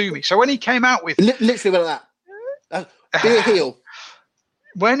 Hughes. Sue me. So when he came out with literally went like that, be a heel.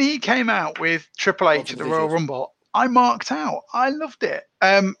 When he came out with Triple H at the Royal Rumble, I marked out. I loved it.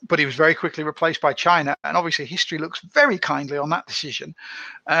 But he was very quickly replaced by Chyna, and obviously history looks very kindly on that decision.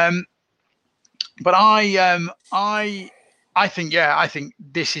 But I think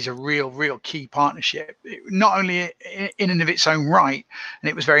this is a real key partnership. Not only in and of its own right, and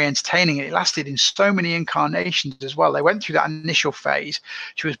it was very entertaining. It lasted in so many incarnations as well. They went through that initial phase.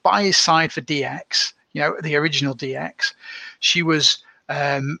 She was by his side for DX, the original DX. She was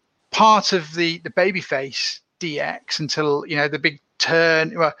part of the babyface DX until the big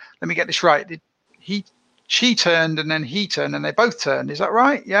turn. Well, let me get this right. She turned and then he turned and they both turned. Is that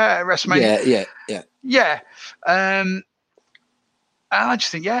right? Yeah, at WrestleMania. Yeah. And I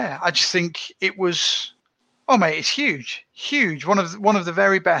just think it was. Oh mate, it's huge. One of the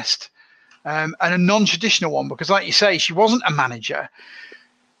very best, and a non-traditional one because, like you say, she wasn't a manager.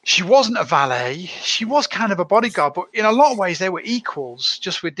 She wasn't a valet. She was kind of a bodyguard, but in a lot of ways they were equals,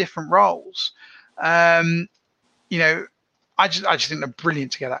 just with different roles. I just think they're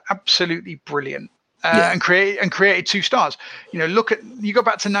brilliant together. Absolutely brilliant. And created 2 stars. You go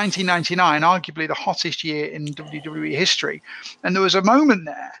back to 1999, arguably the hottest year in WWE history, and there was a moment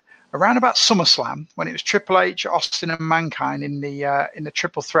there around about SummerSlam when it was Triple H, Austin, and Mankind in the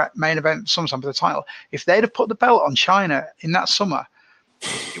triple threat main event SummerSlam for the title. If they'd have put the belt on Chyna in that summer,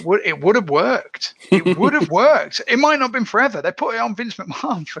 it would have worked. It would have worked. It might not have been forever. They put it on Vince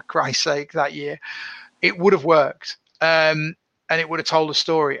McMahon for Christ's sake that year. It would have worked. And it would have told a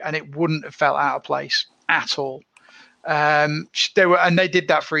story, and it wouldn't have felt out of place at all. They did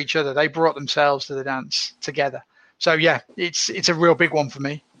that for each other. They brought themselves to the dance together. So yeah, it's a real big one for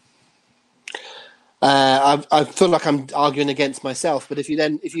me. I feel like I'm arguing against myself, but if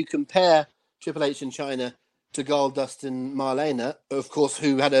you compare Triple H and Chyna to Goldust and Marlena, of course,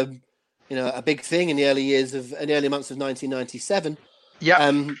 who had a big thing in the early months of 1997.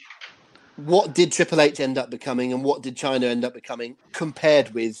 Yeah. What did Triple H end up becoming, and what did Chyna end up becoming,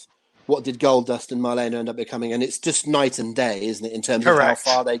 compared with what did Goldust and Marlena end up becoming? And it's just night and day, isn't it, in terms of how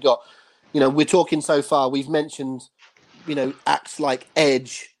far they got? We're talking so far. We've mentioned, acts like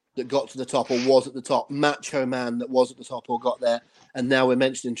Edge that got to the top or was at the top, Macho Man that was at the top or got there, and now we're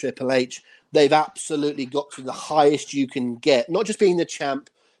mentioning Triple H. They've absolutely got to the highest you can get, not just being the champ,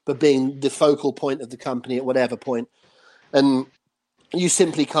 but being the focal point of the company at whatever point. And you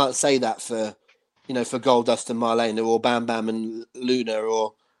simply can't say that for Goldust and Marlena or Bam Bam and Luna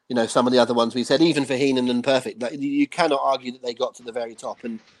or, some of the other ones we said, even for Heenan and Perfect. Like, you cannot argue that they got to the very top.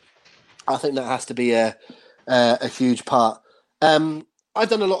 And I think that has to be a huge part. I've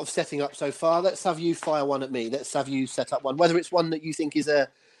done a lot of setting up so far. Let's have you fire one at me. Let's have you set up one, whether it's one that you think is a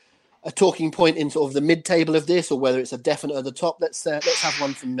talking point in sort of the mid-table of this or whether it's a definite at the top. Let's have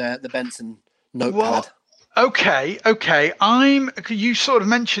one from the Benson notepad. Okay. You sort of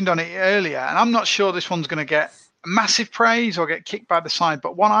mentioned on it earlier, and I'm not sure this one's going to get massive praise or get kicked by the side,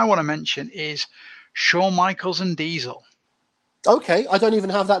 but one I want to mention is Shawn Michaels and Diesel. Okay, I don't even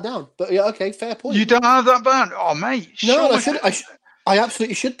have that down, but yeah, okay, fair point. You don't have that down? Oh, mate. No, I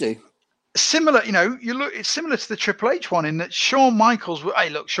absolutely should do. Similar, it's similar to the Triple H one in that Shawn Michaels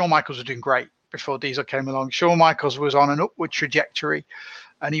was doing great before Diesel came along. Shawn Michaels was on an upward trajectory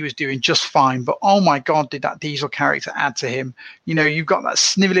and he was doing just fine. But oh my God, did that Diesel character add to him? You've got that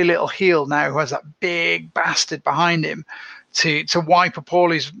snivelly little heel now who has that big bastard behind him to wipe up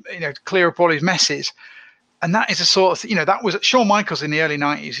all his, to clear up all his messes. And that is a sort of, that was Shawn Michaels in the early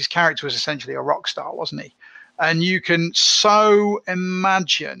 90s. His character was essentially a rock star, wasn't he? And you can so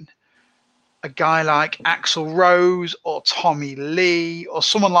imagine a guy like Axl Rose or Tommy Lee or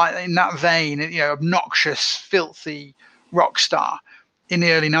someone like in that vein, obnoxious, filthy rock star in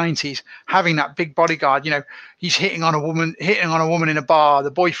the early 90s, having that big bodyguard. He's hitting on a woman in a bar. The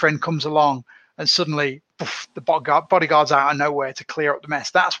boyfriend comes along and suddenly poof, the bodyguard's out of nowhere to clear up the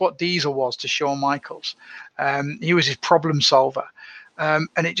mess. That's what Diesel was to Shawn Michaels. He was his problem solver. And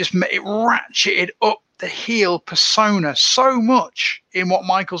it ratcheted up the heel persona so much in what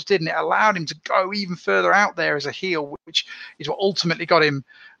Michaels did, and it allowed him to go even further out there as a heel, which is what ultimately got him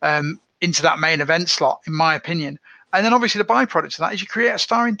into that main event slot, in my opinion. And then obviously the byproduct of that is you create a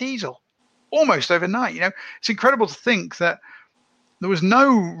star in Diesel almost overnight. It's incredible to think that there was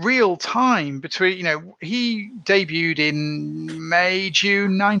no real time between, he debuted in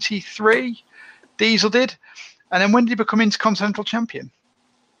June 93, Diesel did. And then when did he become Intercontinental Champion?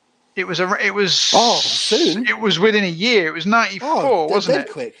 It was soon. It was within a year. It was 94, wasn't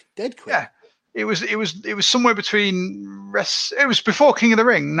it? Dead quick. Yeah. It was somewhere between it was before King of the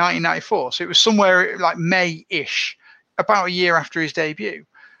Ring, 1994. So it was somewhere like May-ish, about a year after his debut.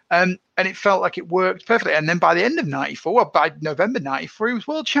 And it felt like it worked perfectly. And then by the end of 94, by November 94, he was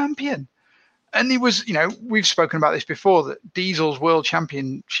world champion. And he was, we've spoken about this before, that Diesel's world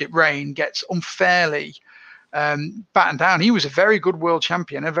championship reign gets unfairly battened down. He was a very good world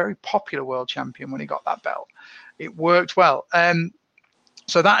champion, a very popular world champion when he got that belt. It worked well.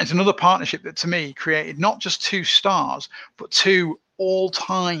 So that is another partnership that to me created not just two stars, but two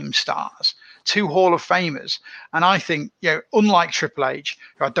all-time stars, two Hall of Famers. And I think, unlike Triple H,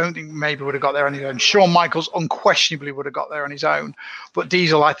 who I don't think maybe would have got there on his own, Shawn Michaels unquestionably would have got there on his own. But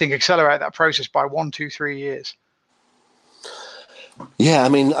Diesel, I think, accelerated that process by 1, 2, 3 years. Yeah, I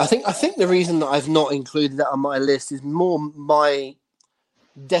mean, I think the reason that I've not included that on my list is more my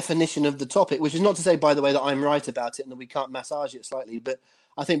definition of the topic, which is not to say, by the way, that I'm right about it and that we can't massage it slightly, but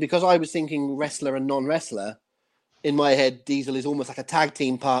I think because I was thinking wrestler and non-wrestler, in my head, Diesel is almost like a tag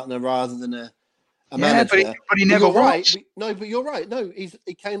team partner rather than a manager. But he never was. Right. But you're right. No,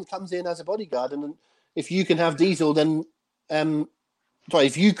 he comes in as a bodyguard, and if you can have Diesel, then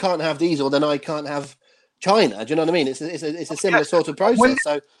if you can't have Diesel, then I can't have China. Do you know what I mean? It's a similar sort of process.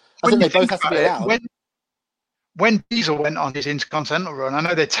 So I think they both have to be allowed. When Diesel went on his Intercontinental run, I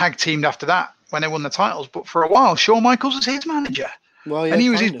know they tag teamed after that when they won the titles, but for a while, Shawn Michaels was his manager. Well, yeah, and he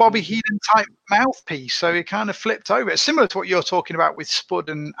was his Bobby Heenan type mouthpiece, so he kind of flipped over. It's similar to what you're talking about with Spud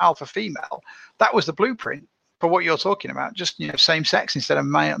and Alpha Female. That was the blueprint for what you're talking about, just same sex instead of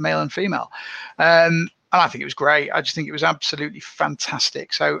male and female. And I think it was great. I just think it was absolutely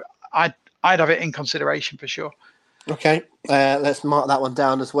fantastic. So I'd have it in consideration for sure. Okay, let's mark that one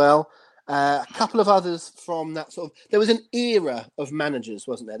down as well. A couple of others from that sort of. There was an era of managers,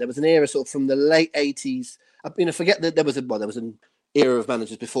 wasn't there? There was an era sort of from the late 80s. Forget that there was an era of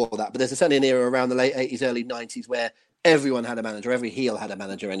managers before that, but there's certainly an era around the late 80s, early 90s where everyone had a manager, every heel had a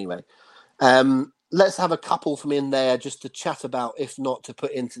manager anyway. Let's have a couple from in there just to chat about, if not to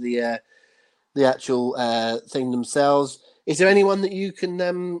put into the actual thing themselves. Is there anyone that you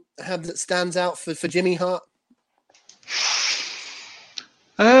can have that stands out for Jimmy Hart?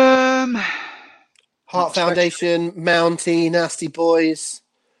 Hart Foundation, Mountie, Nasty Boys,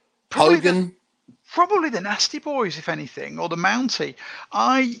 Hogan. Probably the Nasty Boys, if anything, or the Mountie.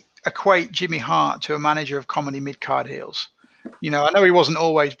 I equate Jimmy Hart to a manager of comedy mid-card heels. I know he wasn't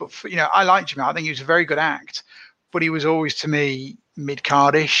always, but I like Jimmy Hart. I think he was a very good act, but he was always, to me,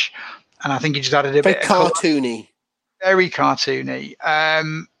 mid-cardish, and I think he just added a bit cartoony. Very cartoony.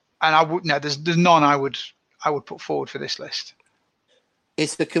 And I would there's none I would put forward for this list.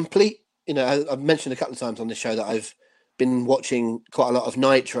 It's the complete. I've mentioned a couple of times on this show that I've been watching quite a lot of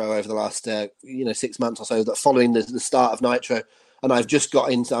Nitro over the last 6 months or so, that following the start of Nitro, and I've just got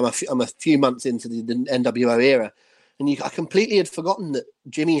into I'm a few months into the NWO era, and I completely had forgotten that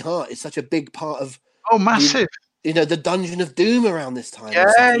Jimmy Hart is such a big part of massive the Dungeon of Doom around this time.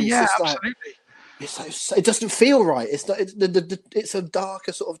 Absolutely. It doesn't feel right. It's not, it's a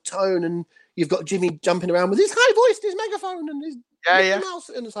darker sort of tone, and you've got Jimmy jumping around with his high voice, his megaphone, and his mouse,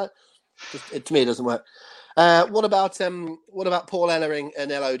 and it's like, to me, it doesn't work. What about Paul Ellering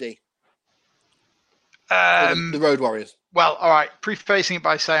and LOD? The Road Warriors. Well, all right. Prefacing it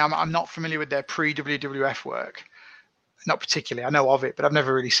by saying I'm not familiar with their pre-WWF work. Not particularly. I know of it, but I've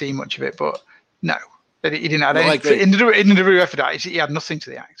never really seen much of it. But no, he didn't add anything. In the WWF, he had nothing to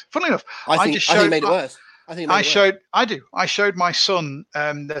the act. Funnily enough, I think he made it worse. I showed my son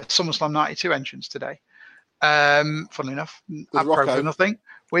the SummerSlam '92 entrance today. Funnily enough, with Rocco. For nothing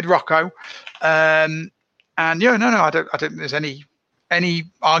with Rocco. And I don't think there's any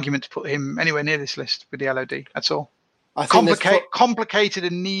argument to put him anywhere near this list with the LOD. That's all. Complicated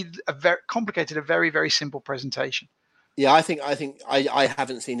and a very, very simple presentation. Yeah, I think I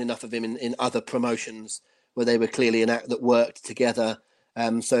haven't seen enough of him in other promotions where they were clearly an act that worked together.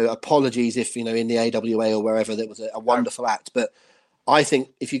 So apologies if, in the AWA or wherever that was a wonderful act. But I think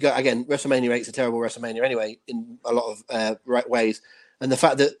if you go, again, WrestleMania 8's a terrible WrestleMania anyway, in a lot of ways. And the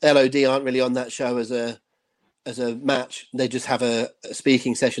fact that LOD aren't really on that show as a match, they just have a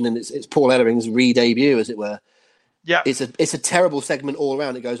speaking session, and it's Paul Ellering's re-debut, as it were. Yeah, it's a terrible segment all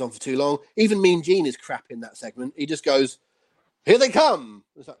around. It goes on for too long. Even Mean Gene is crap in that segment. He just goes, "Here they come."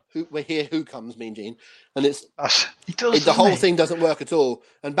 It's like, who comes, Mean Gene? And the whole thing doesn't work at all.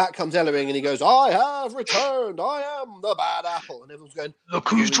 And back comes Ellering, and he goes, "I have returned. I am the bad apple." And everyone's going, "Look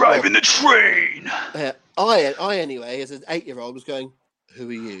who's driving the train." I anyway, as an 8-year-old, was going, "Who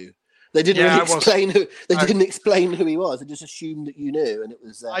are you?" They didn't really explain who. They didn't explain who he was. They just assumed that you knew, and it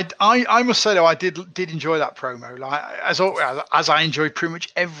was. I must say though, I did enjoy that promo. Like as I enjoyed pretty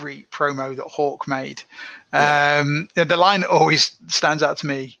much every promo that Hawk made. The line that always stands out to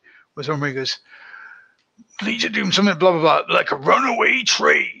me was when he goes, "Please do something blah blah blah like a runaway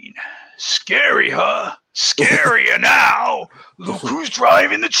train. Scary, huh? Scarier now. Look who's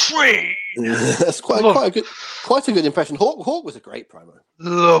driving the train." That's quite a good impression. Hawk was a great promo.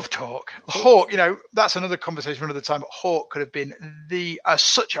 Loved Hawk. Hawk, that's another conversation for another time. But Hawk could have been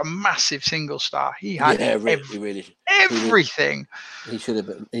such a massive single star. He had everything. He should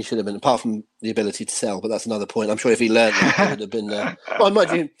have been. Apart from the ability to sell, but that's another point. I'm sure if he learned that, he would have been. Well,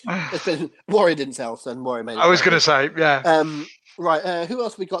 mind you, Warrior didn't sell, so Warrior made it. I was going to say, yeah. Right. Who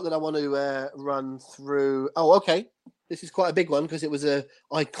else we got that I want to run through? Oh, okay. This is quite a big one because it was a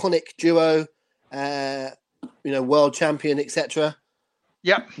iconic duo, world champion, etc.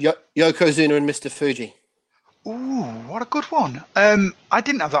 Yep. Yokozuna and Mr. Fuji. Ooh, what a good one. I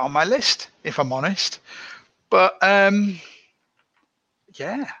didn't have that on my list, if I'm honest. But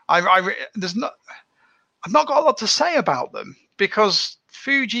yeah, I've not got a lot to say about them because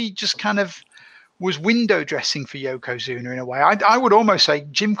Fuji just kind of was window dressing for Yokozuna in a way. I would almost say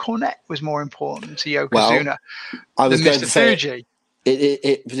Jim Cornette was more important to Yokozuna than Mr. Fuji.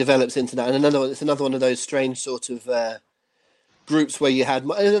 It develops into that, and it's another one of those strange sort of groups where you had.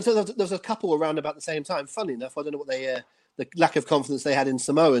 There was a couple around about the same time. Funny enough, I don't know what the lack of confidence they had in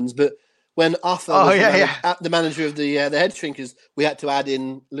Samoans, but when Arthur was the manager of the Head Shrinkers, we had to add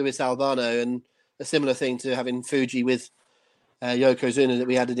in Luis Albano, and a similar thing to having Fuji with Yokozuna that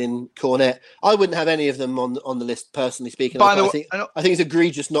we added in Cornette. I wouldn't have any of them on the list, personally speaking. I think it's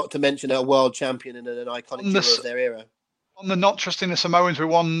egregious not to mention a world champion and an iconic duo of their era. On the not trusting the Samoans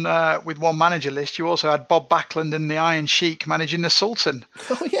with one manager list, you also had Bob Backlund and the Iron Sheik managing the Sultan.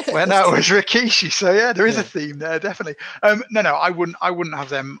 Oh yeah, when that was Rikishi. So yeah, there is a theme there, definitely. No, I wouldn't have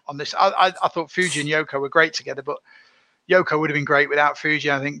them on this. I thought Fuji and Yoko were great together, but Yoko would have been great without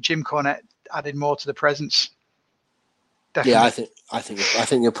Fuji. I think Jim Cornette added more to the presence. Definitely. Yeah, I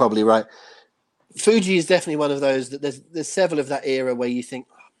think you're probably right. Fuji is definitely one of those that there's several of that era where you think,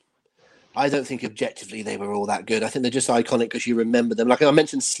 I don't think objectively they were all that good. I think they're just iconic because you remember them. Like I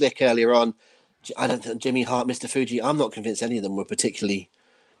mentioned Slick earlier on. I don't think Jimmy Hart, Mr. Fuji, I'm not convinced any of them were particularly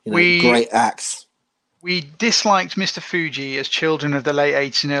great acts. We disliked Mr. Fuji as children of the late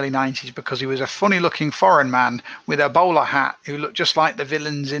 80s and early 90s because he was a funny-looking foreign man with a bowler hat who looked just like the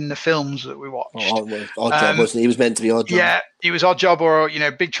villains in the films that we watched. Odd Job, wasn't he? He was meant to be Odd Job. Yeah, he was Odd Job or,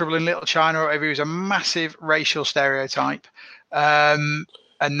 Big Trouble in Little China or whatever. He was a massive racial stereotype. And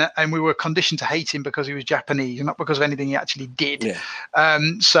we were conditioned to hate him because he was Japanese and not because of anything he actually did. Yeah.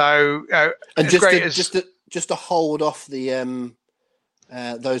 And just to hold off the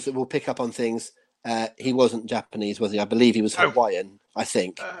those that will pick up on things, he wasn't Japanese, was he? I believe he was Hawaiian. I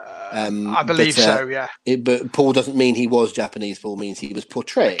think. I believe so. Yeah. But Paul doesn't mean he was Japanese. Paul means he was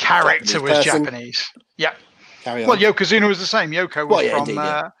portraying. The character was Japanese. Yeah. Carry on. Well, Yokozuna was the same. Yoko was from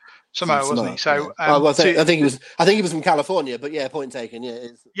Samoa, wasn't he? So I think he was from California. But yeah, point taken.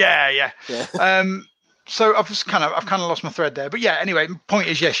 Yeah. Yeah. So I've kind of lost my thread there, but yeah. Anyway, point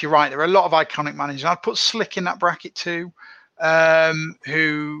is, yes, you're right. There are a lot of iconic managers. I'd put Slick in that bracket too,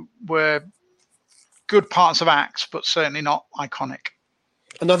 who were good parts of acts, but certainly not iconic.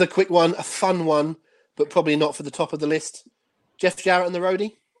 Another quick one, a fun one, but probably not for the top of the list. Jeff Jarrett and the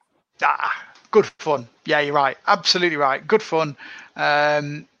Roadie. Good fun. Yeah, you're right. Absolutely right. Good fun.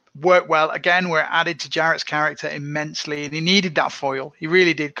 Worked well. Again, we're added to Jarrett's character immensely, and he needed that foil. He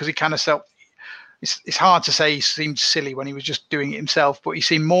really did, because he kind of felt. It's hard to say he seemed silly when he was just doing it himself, but he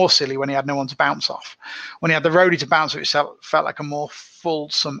seemed more silly when he had no one to bounce off. When he had the Roadie to bounce off, it felt like a more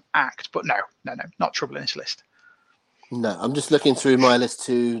fulsome act. But no, not Trouble in this list. No, I'm just looking through my list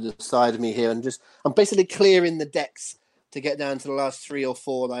to the side of me here, and I'm basically clearing the decks to get down to the last 3 or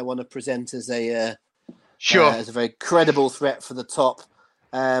 4 that I want to present as a as a very credible threat for the top.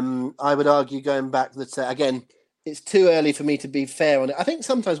 I would argue, going back, that again, it's too early for me to be fair on it. I think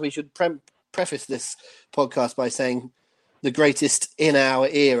sometimes we should preface this podcast by saying the greatest in our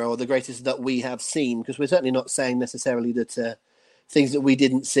era, or the greatest that we have seen, because we're certainly not saying necessarily that things that we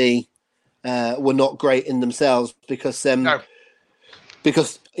didn't see were not great in themselves, because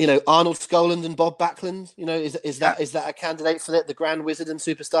because Arnold Skoland and Bob Backlund, is that a candidate for that? The Grand Wizard and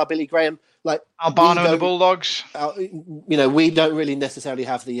superstar Billy Graham, like Albano and the Bulldogs. We don't really necessarily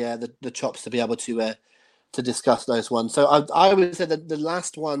have the chops to be able to discuss those ones. So I would say that the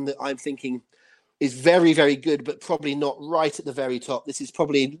last one that I'm thinking is very, very good, but probably not right at the very top. This is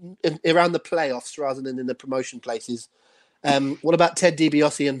probably around the playoffs rather than in the promotion places. What about Ted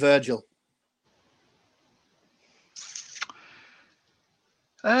DiBiase and Virgil?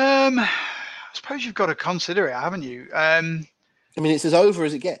 I suppose you've got to consider it, haven't you? I mean, it's as over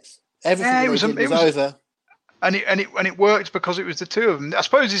as it gets. Everything was over. And it worked because it was the two of them. I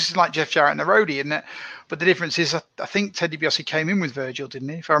suppose this is like Jeff Jarrett and the Roadie, isn't it? But the difference is, I think Ted DiBiase came in with Virgil, didn't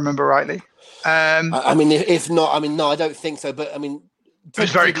he? If I remember rightly. I mean, if not, I mean, no, I don't think so. But I mean, it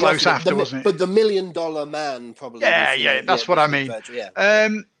was very close after, wasn't it? But the $1 Million Man probably. Yeah, that's what I mean. Virgil, yeah.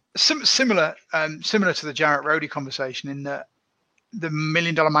 Similar to the Jarrett Roadie conversation, in that the $1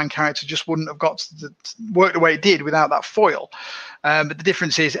 Million Man character just wouldn't have got to work the way it did without that foil. But the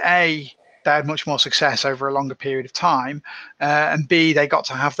difference is, A, they had much more success over a longer period of time, and B, they got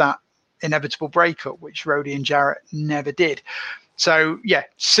to have that inevitable breakup, which Roadie and Jarrett never did. So yeah,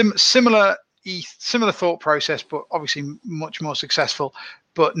 similar thought process, but obviously much more successful.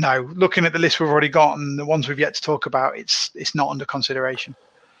 But no, looking at the list we've already got and the ones we've yet to talk about, it's not under consideration.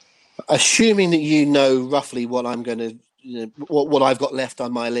 Assuming that you know roughly what I'm going to, what I've got left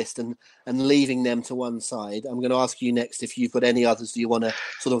on my list, and leaving them to one side, I'm going to ask you next if you've got any others you want to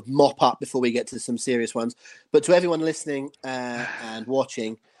sort of mop up before we get to some serious ones. But to everyone listening and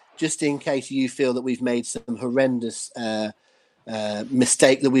watching, just in case you feel that we've made some horrendous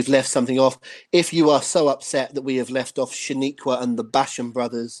mistake, that we've left something off, if you are so upset that we have left off Shaniqua and the Basham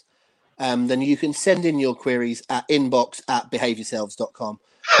brothers, then you can send in your queries at inbox@behaveyourselves.com.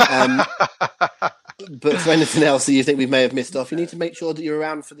 But for anything else that you think we may have missed off, you need to make sure that you're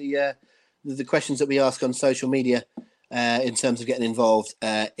around for the questions that we ask on social media in terms of getting involved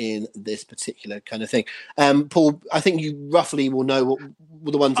in this particular kind of thing. Paul, I think you roughly will know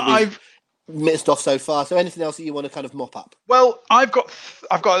what the ones that we've missed off so far. So anything else that you want to kind of mop up? Well, I've got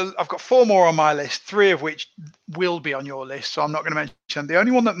 4 more on my list, 3 of which will be on your list, so I'm not going to mention them. The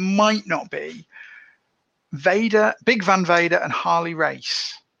only one that might not be, Vader, Big Van Vader, and Harley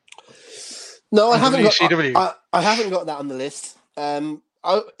Race. No, I haven't got. I haven't got that on the list.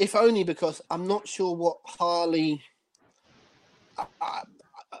 If only because I'm not sure what Harley.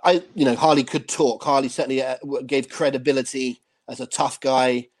 Harley could talk. Harley certainly gave credibility as a tough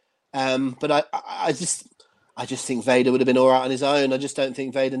guy. But I just think Vader would have been all right on his own. I just don't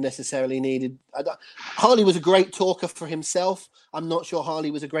think Vader necessarily needed. Harley was a great talker for himself. I'm not sure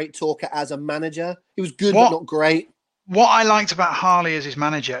Harley was a great talker as a manager. He was good, but not great. What I liked about Harley as his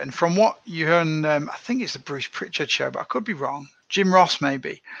manager, and from what you heard, I think it's the Bruce Pritchard show, but I could be wrong. Jim Ross,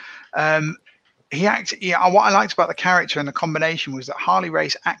 maybe. What I liked about the character and the combination was that Harley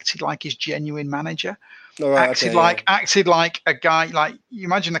Race acted like his genuine manager. Acted like a guy. Like, you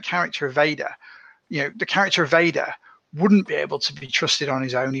imagine the character of Vader. The character of Vader wouldn't be able to be trusted on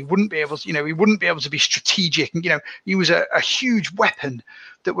his own. He wouldn't be able to, he wouldn't be able to be strategic. And, he was a huge weapon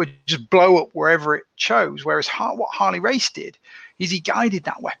that would just blow up wherever it chose. Whereas what Harley Race did is he guided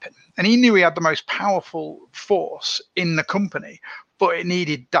that weapon, and he knew he had the most powerful force in the company, but it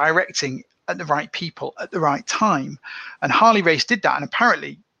needed directing at the right people at the right time. And Harley Race did that, and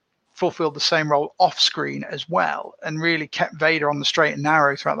apparently fulfilled the same role off screen as well, and really kept Vader on the straight and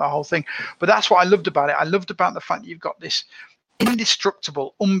narrow throughout the whole thing. But that's what I loved about it. I loved about the fact that you've got this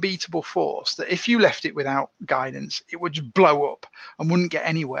indestructible, unbeatable force that if you left it without guidance, it would just blow up and wouldn't get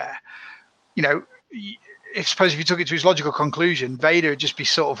anywhere. You know, if you took it to his logical conclusion, Vader would just be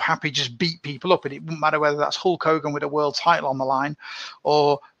sort of happy, just beat people up, and it wouldn't matter whether that's Hulk Hogan with a world title on the line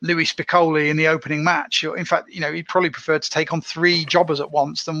or Louis Spicolli in the opening match. Or in fact, you know, he'd probably prefer to take on 3 jobbers at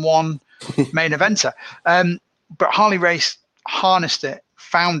once than one main eventer. But Harley Race harnessed it,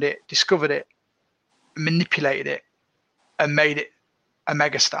 found it, discovered it, manipulated it, and made it a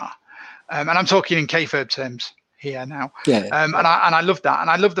megastar. And I'm talking in kayfabe terms here now. And I love that. And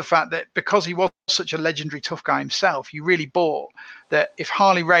I love the fact that because he was such a legendary tough guy himself, you really bought that if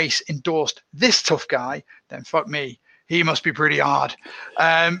Harley Race endorsed this tough guy, then fuck me, he must be pretty hard.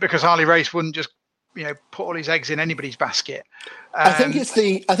 Because Harley Race wouldn't just, you know, put all his eggs in anybody's basket. I think it's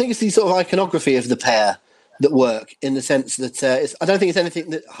the sort of iconography of the pair that work, in the sense that I don't think it's anything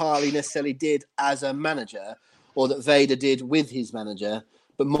that Harley necessarily did as a manager or that Vader did with his manager,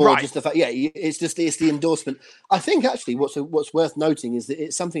 but more just the fact, it's the endorsement. I think actually what's worth noting is that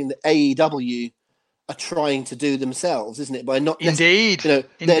it's something that AEW are trying to do themselves, isn't it? By not Indeed,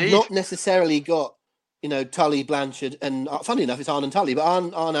 they've not necessarily got, you know, Tully Blanchard and funny enough, it's Arn and Tully, but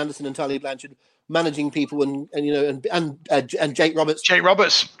Arn Anderson and Tully Blanchard managing people and Jake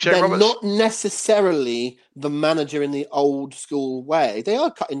Roberts. They're not necessarily the manager in the old school way. They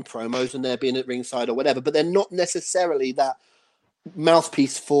are cutting promos and they're being at ringside or whatever, but they're not necessarily that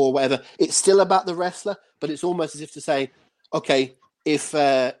mouthpiece for whatever. It's still about the wrestler, but it's almost as if to say, okay, if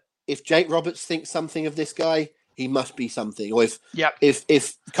Jake Roberts thinks something of this guy, he must be something. Or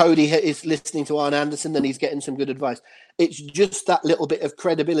if Cody is listening to Arn Anderson, then he's getting some good advice. It's just that little bit of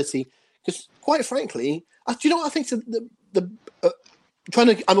credibility. Because quite frankly, do you know what I think?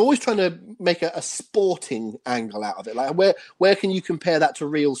 I'm always trying to make a sporting angle out of it. Like where can you compare that to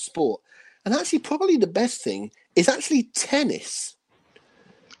real sport? And actually, probably the best thing is actually tennis.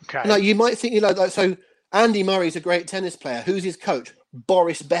 Okay. Like you might think, so Andy Murray's a great tennis player. Who's his coach?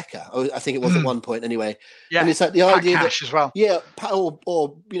 Boris Becker. I think it was at one point anyway. Yeah. And it's like the idea Cash that as well. Yeah,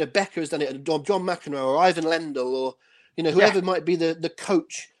 or Becker has done it, or John McEnroe, or Ivan Lendl, or whoever might be the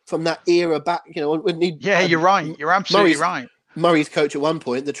coach from that era back. You're right. You're absolutely right. Murray's coach at one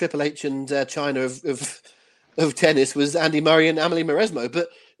point, the Triple H and China of tennis, was Andy Murray and Amelie Mauresmo. But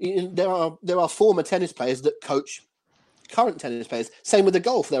there are former tennis players that coach current tennis players. Same with the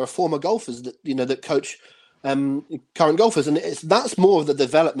golf. There are former golfers that coach current golfers, and that's more of the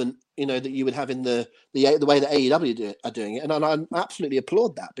development that you would have in the way that AEW are doing it. And I absolutely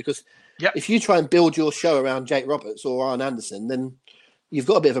applaud that, because if you try and build your show around Jake Roberts or Arn Anderson, then you've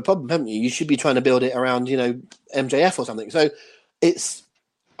got a bit of a problem, haven't you? You should be trying to build it around, MJF or something. So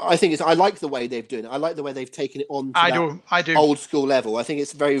I like the way they've done it. I like the way they've taken it on to I do. Old school level. I think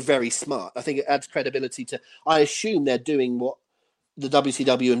it's very, very smart. I think it adds credibility to, I assume they're doing what the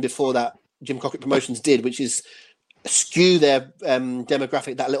WCW and before that Jim Crockett Promotions did, which is skew their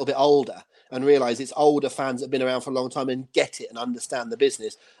demographic that little bit older and realize it's older fans that have been around for a long time and get it and understand the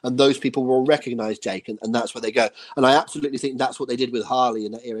business. And those people will recognize Jake, and that's where they go. And I absolutely think that's what they did with Harley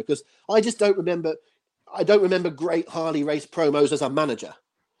in that era, because I don't remember great Harley race promos as a manager.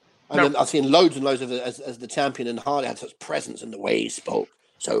 And I've seen loads and loads of it as the champion, and Harley had such presence in the way he spoke,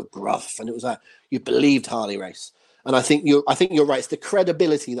 so gruff, and it was like you believed Harley race. And I think you're right. It's the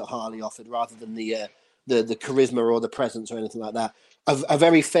credibility that Harley offered rather than the charisma or the presence or anything like that. A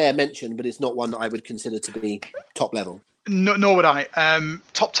very fair mention, but it's not one that I would consider to be top level. No, nor would I.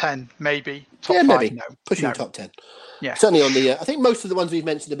 Top 10, maybe. Top 5, maybe. no. Pushing top 10. Yeah. Certainly on the. I think most of the ones we've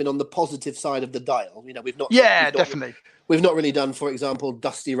mentioned have been on the positive side of the dial. We've not. Definitely. We've not really done, for example,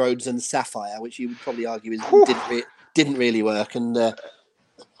 Dusty Rhodes and Sapphire, which you would probably argue didn't really work, and a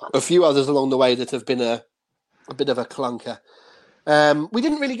few others along the way that have been a bit of a clunker. We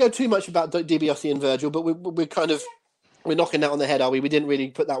didn't really go too much about DiBiase and Virgil, but we're knocking that on the head, are we? We didn't really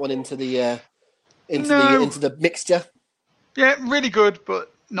put that one into the mixture. Yeah, really good,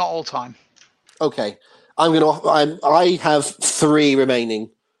 but not all time. Okay, I have 3 remaining.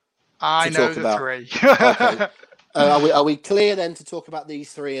 I know the 3. Okay. Are we clear then to talk about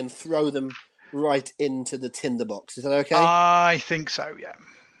these 3 and throw them right into the tinderbox? Is that okay? I think so, yeah.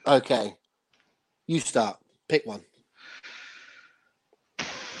 Okay. You start. Pick one.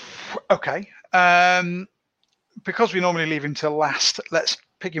 Okay. Because we normally leave him till last, let's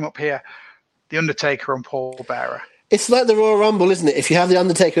pick him up here. The Undertaker and Paul Bearer. It's like the Royal Rumble, isn't it? If you have the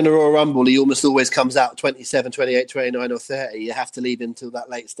Undertaker in the Royal Rumble, he almost always comes out 27, 28, 29 or 30. You have to leave him till that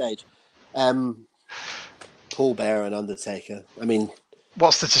late stage. Paul Bearer and Undertaker. I mean,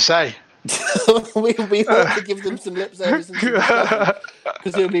 what's there to say? we want to give them some lip service. And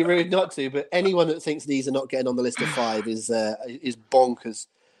because it would be rude not to. But anyone that thinks these are not getting on the list of 5 is bonkers.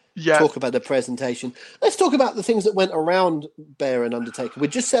 Yeah. Talk about the presentation. Let's talk about the things that went around Bearer and Undertaker. We're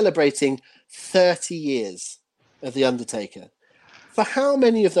just celebrating 30 years of The Undertaker. For how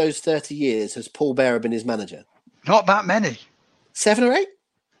many of those 30 years has Paul Bearer been his manager? Not that many. 7 or 8?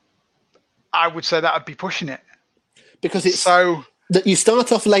 I would say that would be pushing it. Because it's so that you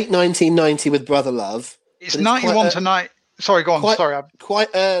start off late 1990 with Brother Love. It's 91 to night. Sorry, go on. Quite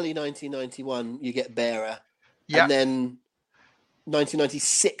early 1991, you get Bearer. Yeah. And then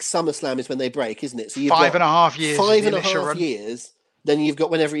 1996 SummerSlam is when they break, isn't it? So you've 5.5 years. 5.5 years. Then you've got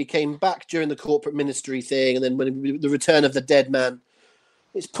whenever he came back during the corporate ministry thing, and then when the return of the dead man.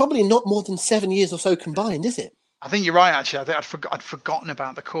 It's probably not more than 7 years or so combined, is it? I think you're right, actually. I think I'd forgotten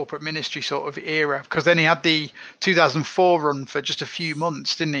about the corporate ministry sort of era, because then he had the 2004 run for just a few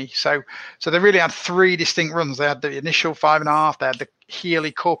months, didn't he? So they really had 3 distinct runs. They had the initial 5.5, they had the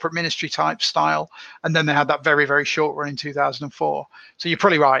Healy corporate ministry type style, and then they had that very, very short run in 2004. So you're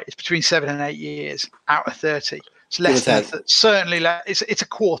probably right. It's between 7 and 8 years out of 30. It's less than certainly. It's a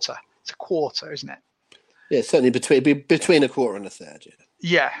quarter. It's a quarter, isn't it? Yeah, certainly between a quarter and a third.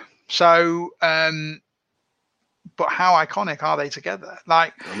 Yeah. So. But how iconic are they together?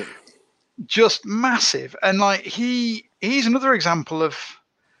 Like, just massive. And like he's another example of,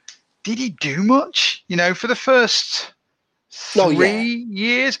 did he do much? For the first 3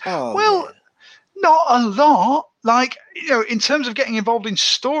 years? Not a lot. Like, in terms of getting involved in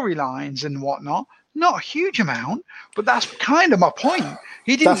storylines and whatnot, not a huge amount. But that's kind of my point.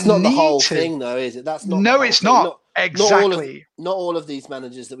 He didn't. That's not need the whole to. thing, though, is it? That's not. No, it's not. Exactly. Not all of these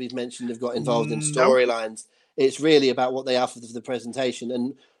managers that we've mentioned have got involved in storylines. It's really about what they offer for the presentation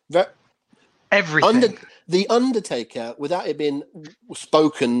and everything. The Undertaker, without it being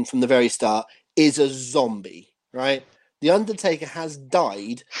spoken from the very start, is a zombie, right? The Undertaker has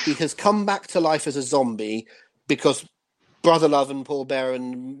died. He has come back to life as a zombie because Brother Love and Paul Bearer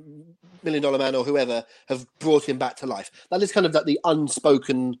and $1 Million Man or whoever have brought him back to life. That is kind of like the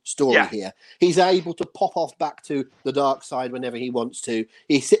unspoken story here. He's able to pop off back to the dark side whenever he wants to.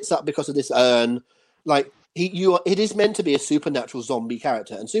 He sits up because of this urn. Like, it is meant to be a supernatural zombie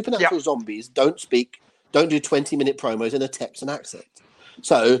character, and supernatural zombies don't do 20-minute promos in a Texan accent.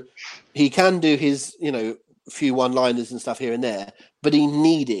 So he can do his, few one-liners and stuff here and there, but he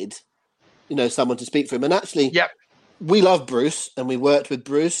needed, someone to speak for him. And actually, we love Bruce, and we worked with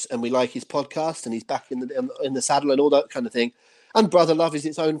Bruce, and we like his podcast, and he's back in the saddle and all that kind of thing. And Brother Love is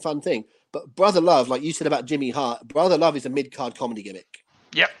its own fun thing. But Brother Love, like you said about Jimmy Hart, Brother Love is a mid-card comedy gimmick.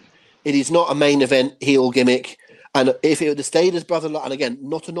 Yep. It is not a main event heel gimmick. And if it would have stayed as Brother Love, and again,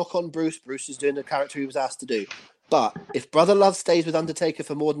 not a knock on Bruce is doing the character he was asked to do. But if Brother Love stays with Undertaker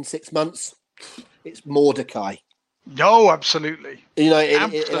for more than 6 months, it's Mordecai. No, absolutely.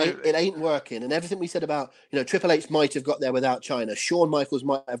 It ain't working. And everything we said about, Triple H might have got there without China. Shawn Michaels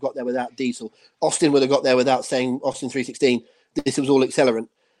might have got there without Diesel. Austin would have got there without saying Austin 316. This was all accelerant.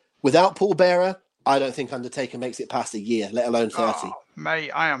 Without Paul Bearer, I don't think Undertaker makes it past a year, let alone 30. Oh, mate,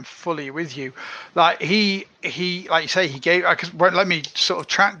 I am fully with you. Like he, like you say, he gave. Let me sort of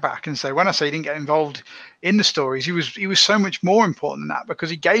track back and say, when I say he didn't get involved in the stories, he was so much more important than that, because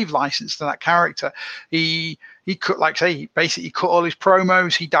he gave license to that character. He cut, like say, he basically cut all his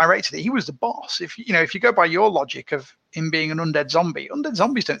promos. He directed it. He was the boss. If you go by your logic of him being an undead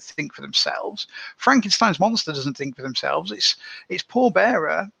zombies don't think for themselves. Frankenstein's monster doesn't think for themselves. It's Paul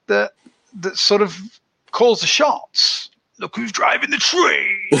Bearer that sort of calls the shots. Look who's driving the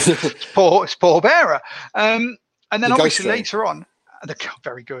train. It's Paul Bearer. And then obviously later on,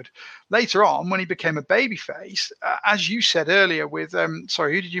 very good. Later on, when he became a babyface, as you said earlier, with who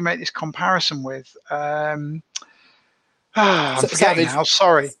did you make this comparison with? I'm forgetting now.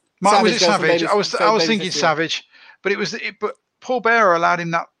 Sorry, was it Savage? I was thinking Savage, but but Paul Bearer allowed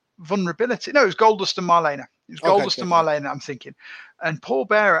him that vulnerability. No, it was Goldust and Marlena. It was Goldust and Marlena, I'm thinking. And Paul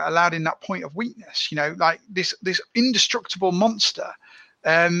Bearer allowed in that point of weakness, like this indestructible monster.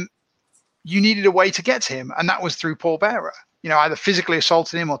 You needed a way to get to him, and that was through Paul Bearer. Either physically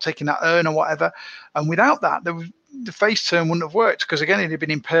assaulting him or taking that urn or whatever. And without that, the face turn wouldn't have worked, because again, it had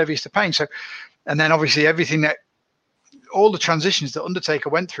been impervious to pain. So, and then obviously all the transitions that Undertaker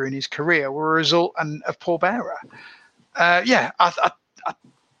went through in his career were a result of Paul Bearer.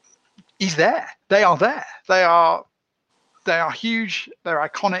 He's there. They are there. They are huge. They're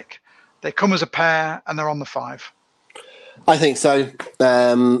iconic. They come as a pair, and they're on the 5. I think so.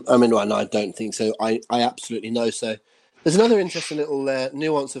 No, I don't think so. I absolutely know so. There's another interesting little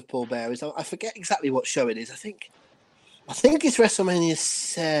nuance of Paul Bearer. I forget exactly what show it is. I think it's WrestleMania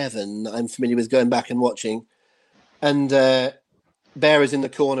 7. I'm familiar with going back and watching, and Bearer's in the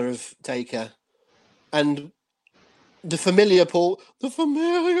corner of Taker, and the familiar Paul Bearer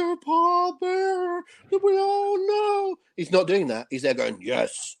that we all know. He's not doing that. He's there going,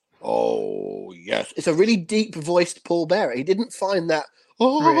 yes, oh yes. It's a really deep voiced Paul Bearer. He didn't find that.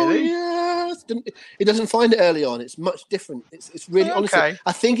 Oh Really? yes. He doesn't find it early on. It's much different. It's really honestly.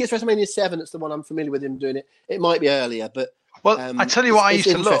 I think it's WrestleMania 7. It's the one I'm familiar with him doing it. It might be earlier, but I tell you what I used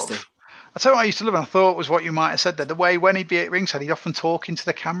to love. I tell you what I used to love, and I thought was what you might have said there. The way when he'd be at ringside, he'd often talk into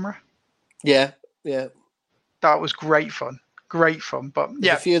the camera. Yeah. That was great fun. But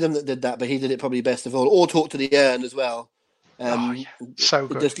There's a few of them that did that, but he did it probably best of all. Or talk to the urn as well. So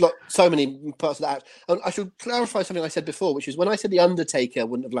good. There's so many parts of that. And I should clarify something I said before, which is when I said the Undertaker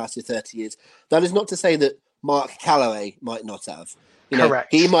wouldn't have lasted 30 years. That is not to say that Mark Calloway might not have.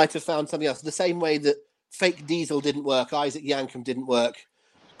 Correct. He might have found something else. The same way that Fake Diesel didn't work, Isaac Yankem didn't work,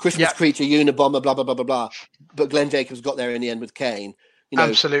 Christmas Creature, Unabomber, blah blah blah blah blah. But Glenn Jacobs got there in the end with Kane.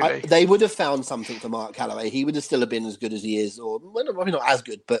 Absolutely. They would have found something for Mark Calloway. He would have still have been as good as he is, or probably not as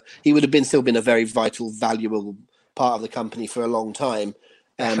good, but he would have still been a very vital, valuable part of the company for a long time.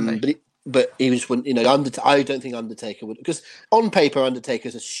 But he just wouldn't. I don't think Undertaker would, because on paper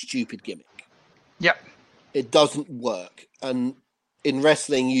Undertaker's a stupid gimmick. Yeah, it doesn't work, and in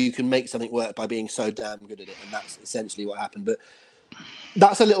wrestling you can make something work by being so damn good at it, and that's essentially what happened. But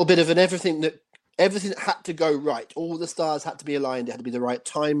that's a little bit of everything that had to go right. All the stars had to be aligned. It had to be the right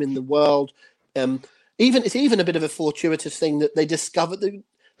time in the world. It's even a bit of a fortuitous thing that they discovered that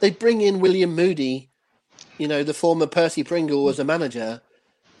they bring in William Moody, the former Percy Pringle, as a manager,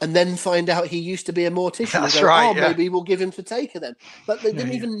 and then find out he used to be a mortician. That's right. Maybe we'll give him to Taker then. But they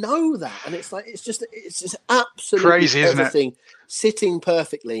didn't even know that, and it's just absolutely crazy, everything isn't it? Sitting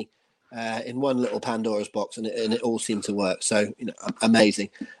perfectly in one little Pandora's box, and it all seemed to work. So amazing,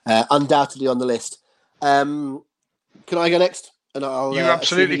 undoubtedly on the list. Can I go next? And you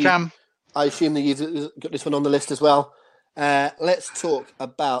absolutely can. I assume that you've got this one on the list as well. Let's talk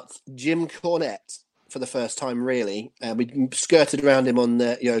about Jim Cornette for the first time, really. We skirted around him on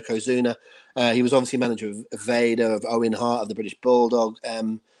Yokozuna. He was obviously manager of Vader, of Owen Hart, of the British Bulldog,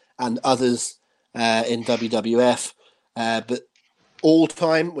 and others in WWF. But all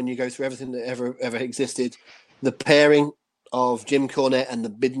time, when you go through everything that ever existed, the pairing of Jim Cornette and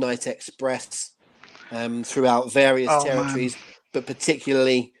the Midnight Express throughout various territories, but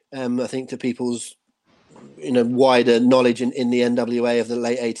particularly, I think, to people's wider knowledge in the NWA of the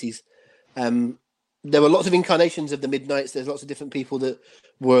late 80s. There were lots of incarnations of the Midnights. There's lots of different people that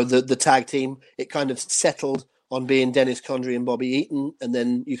were the tag team. It kind of settled on being Dennis Condrey and Bobby Eaton, and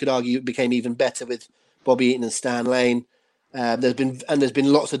then you could argue it became even better with Bobby Eaton and Stan Lane. There's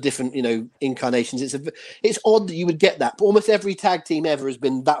been lots of different incarnations. It's odd that you would get that, but almost every tag team ever has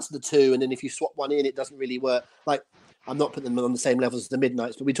been that's the two, and then if you swap one in, it doesn't really work. Like, I'm not putting them on the same level as the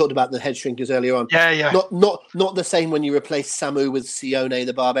Midnights, but we talked about the Head Shrinkers earlier on. Yeah. Not the same when you replace Samu with Sione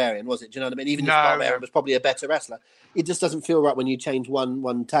the Barbarian, was it? Do you know what I mean? Even if Barbarian was probably a better wrestler, it just doesn't feel right when you change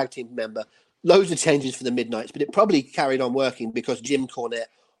one tag team member. Loads of changes for the Midnights, but it probably carried on working because Jim Cornette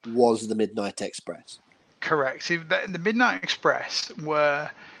was the Midnight Express. Correct. See, the Midnight Express were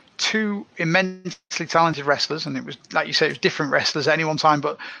two immensely talented wrestlers, and it was, like you say, it was different wrestlers at any one time,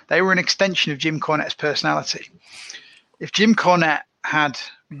 but they were an extension of Jim Cornette's personality. If Jim Cornette had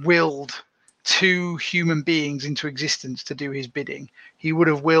willed two human beings into existence to do his bidding, he would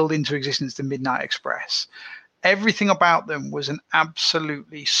have willed into existence the Midnight Express. Everything about them was an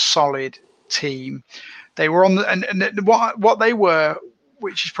absolutely solid team. They were on what they were,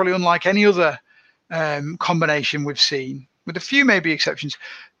 which is probably unlike any other combination we've seen, with a few maybe exceptions.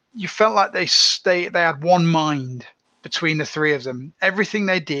 You felt like they had one mind between the three of them. Everything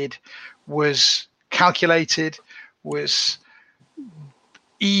they did was calculated, was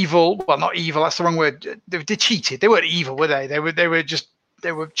evil. Well, not evil, that's the wrong word. They cheated. They weren't evil, were they?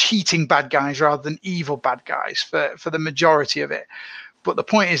 They were cheating bad guys rather than evil bad guys for the majority of it. But the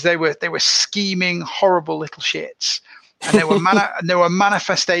point is, they were scheming, horrible little shits. And there were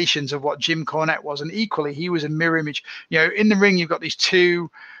manifestations of what Jim Cornette was, and equally he was a mirror image. In the ring, you've got these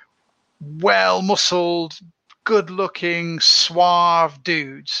two well-muscled, good-looking, suave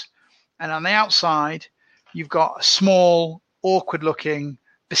dudes, and on the outside, you've got a small, awkward-looking,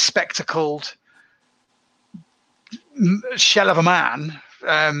 bespectacled shell of a man,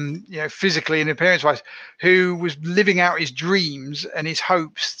 physically and appearance-wise, who was living out his dreams and his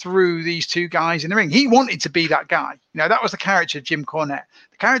hopes through these two guys in the ring. He wanted to be that guy. That was the character of Jim Cornette.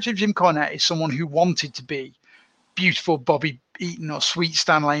 The character of Jim Cornette is someone who wanted to be beautiful Bobby Eaton or sweet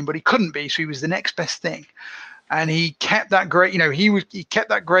Stan Lane, but he couldn't be, so he was the next best thing. And he kept that great, he kept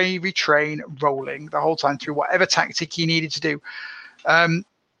that gravy train rolling the whole time through whatever tactic he needed to do.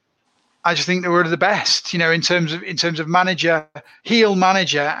 I just think they were the best, in terms of manager, heel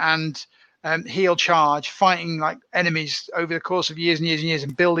manager, and heel charge, fighting like enemies over the course of years and years and years,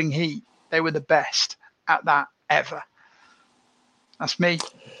 and building heat. They were the best at that ever. That's me.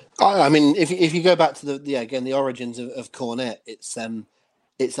 I mean, if you go back to the origins of Cornette,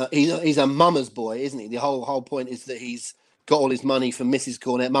 he's a mama's boy, isn't he? The whole point is that he's got all his money from Mrs.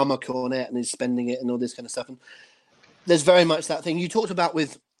 Cornette, Mama Cornette, and he's spending it and all this kind of stuff. And there's very much that thing you talked about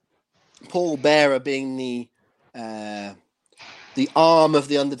with Paul Bearer being the arm of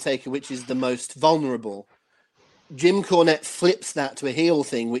the Undertaker, which is the most vulnerable. Jim Cornette flips that to a heel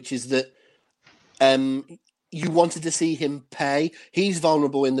thing, which is that you wanted to see him pay. He's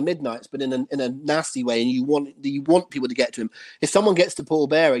vulnerable in the Midnights, but in a nasty way, and you want people to get to him. If someone gets to Paul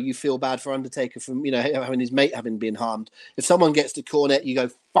Bearer, you feel bad for Undertaker from having his mate having been harmed. If someone gets to Cornette, you go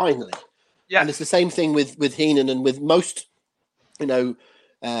finally. Yeah. And it's the same thing with Heenan and with most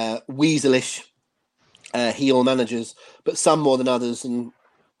weaselish heel managers, but some more than others. And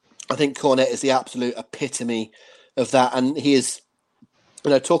I think Cornette is the absolute epitome of that. And he is.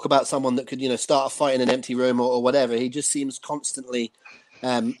 Talk about someone that could, start a fight in an empty room or whatever. He just seems constantly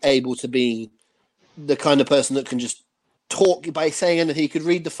able to be the kind of person that can just talk by saying anything. He could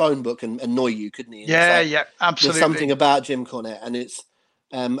read the phone book and annoy you, couldn't he? Yeah, absolutely. There's something about Jim Cornette, and it's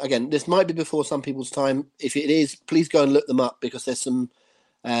again, this might be before some people's time. If it is, please go and look them up because there's some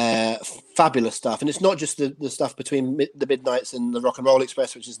fabulous stuff, and it's not just the stuff between the Midnights and the Rock and Roll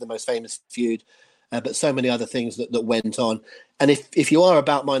Express, which is the most famous feud. But so many other things that went on. And if you are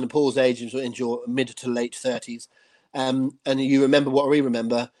about mine and Paul's age, in your mid to late 30s, and you remember what we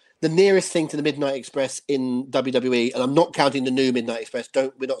remember, the nearest thing to the Midnight Express in WWE, and I'm not counting the new Midnight Express,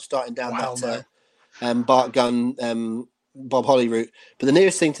 we're not starting down Bart Gunn, Bob Holly route, but the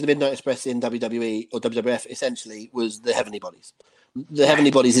nearest thing to the Midnight Express in WWE or WWF essentially was the Heavenly Bodies. The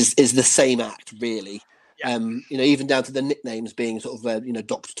Heavenly Bodies is the same act, really. Yeah. Even down to the nicknames being sort of,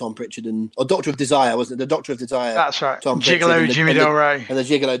 Dr. Tom Pritchard or Doctor of Desire, wasn't it? The Doctor of Desire. That's right. Tom Gigolo Jimmy Del Rey. And the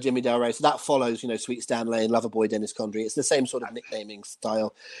Gigolo Jimmy Del Rey. So that follows, Sweet Stanley and Loverboy Dennis Condrey. It's the same sort of nicknaming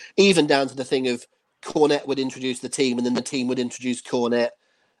style. Even down to the thing of Cornette would introduce the team and then the team would introduce Cornette.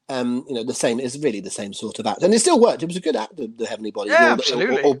 The same. It's really the same sort of act. And it still worked. It was a good act, the Heavenly Bodies. Yeah,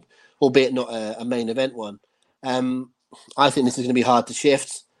 absolutely. Albeit not a main event one. I think this is going to be hard to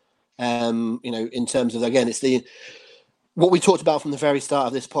shift. In terms of, again, it's what we talked about from the very start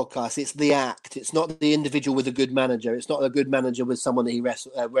of this podcast. It's the act. It's not the individual with a good manager. It's not a good manager with someone that he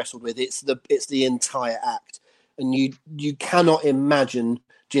wrestled with. It's the entire act. And you cannot imagine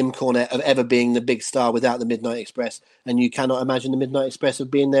Jim Cornette of ever being the big star without the Midnight Express, and you cannot imagine the Midnight Express of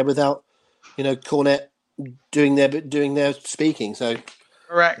being there without, Cornette doing their speaking. So.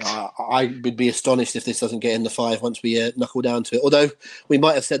 Correct. I would be astonished if this doesn't get in the 5 once we knuckle down to it. Although we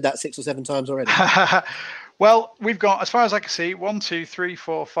might have said that 6 or 7 times already. Well, we've got, as far as I can see, 1, 2, 3,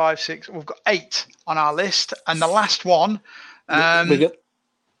 4, 5, 6. We've got 8 on our list, and the last one. We're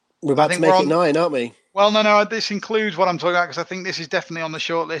about to make it 9, aren't we? Well, no. This includes what I'm talking about because I think this is definitely on the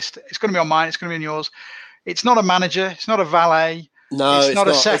short list. It's going to be on mine. It's going to be on yours. It's not a manager. It's not a valet. No, it's not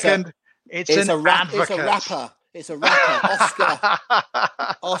a second. It's an advocate. It's a rapper. It's a rapper.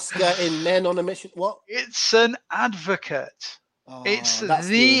 Oscar in Men on a Mission. What? It's an advocate. It's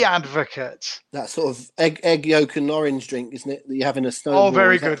the advocate. That sort of egg yolk and orange drink, isn't it? That you have in a stone. Oh,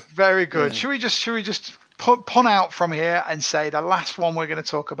 very good. Very good. Yeah. Should we just pun out from here and say the last one we're going to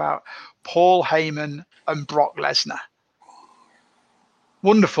talk about, Paul Heyman and Brock Lesnar.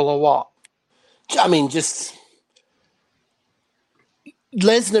 Wonderful or what? I mean, just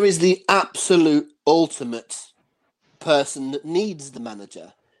Lesnar is the absolute ultimate person that needs the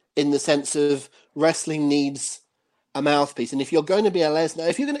manager, in the sense of wrestling needs a mouthpiece. And if you're going to be a Lesnar,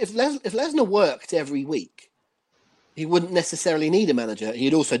 if Lesnar worked every week, he wouldn't necessarily need a manager.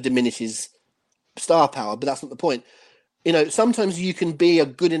 He'd also diminish his star power, but that's not the point. Sometimes you can be a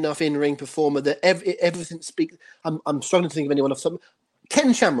good enough in-ring performer that everything speaks. I'm struggling to think of anyone off something.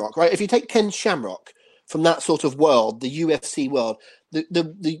 Ken Shamrock, right? If you take Ken Shamrock from that sort of world, the UFC world, the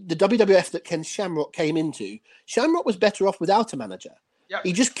WWF that Ken Shamrock came into, Shamrock was better off without a manager. Yep.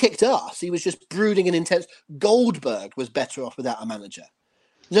 He just kicked ass. He was just brooding and intense. Goldberg was better off without a manager.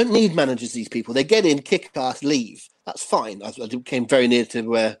 You don't need managers, these people. They get in, kick ass, leave. That's fine. I came very near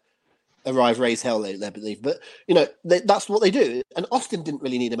to arrive, raise hell, they believe. But, that's what they do. And Austin didn't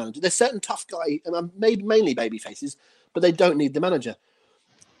really need a manager. There's certain tough guy, and I'm mainly baby faces, but they don't need the manager.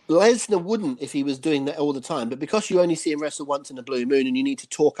 Lesnar wouldn't if he was doing that all the time, but because you only see him wrestle once in a blue moon and you need to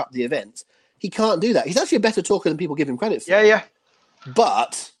talk up the event, he can't do that. He's actually a better talker than people give him credit for. Yeah.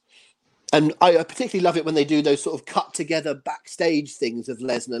 But And I particularly love it when they do those sort of cut together backstage things of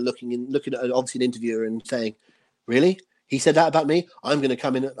Lesnar looking at obviously an interviewer and saying, "Really? He said that about me? I'm going to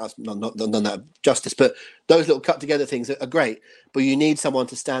come in." That's not done that justice, but those little cut together things are great. But you need someone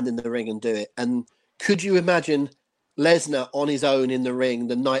to stand in the ring and do it. And could you imagine Lesnar on his own in the ring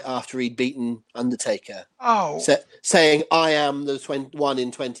the night after he'd beaten Undertaker? Oh, saying, "I am the 1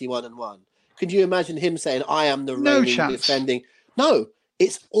 in 21 and 1." Could you imagine him saying, "I am the no reigning chance. defending"? No.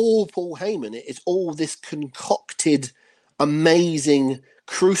 It's all Paul Heyman. It's all this concocted, amazing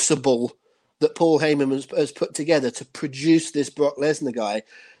crucible that Paul Heyman has put together to produce this Brock Lesnar guy.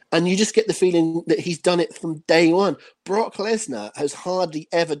 And you just get the feeling that he's done it from day one. Brock Lesnar has hardly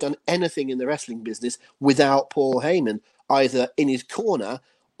ever done anything in the wrestling business without Paul Heyman, either in his corner,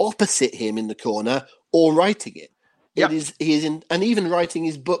 opposite him in the corner, or writing it. Yep. He is in, and even writing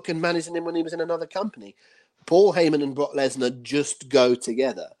his book and managing him when he was in another company. Paul Heyman and Brock Lesnar just go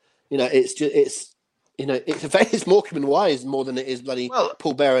together. It's Morecambe and Wise more than it is bloody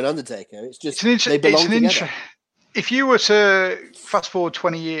Paul Bearer and Undertaker. It's just they belong together. If you were to fast forward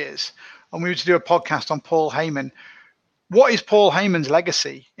 20 years and we were to do a podcast on Paul Heyman, what is Paul Heyman's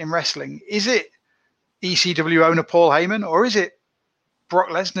legacy in wrestling? Is it ECW owner Paul Heyman, or is it Brock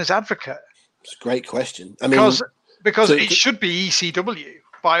Lesnar's advocate? It's a great question. I mean, because it should be ECW.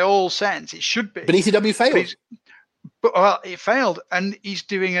 By all sense, it should be. But ECW failed. But it failed, and he's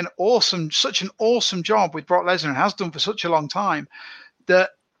doing such an awesome job with Brock Lesnar, and has done for such a long time,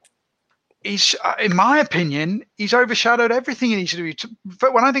 that he's, in my opinion, he's overshadowed everything in ECW.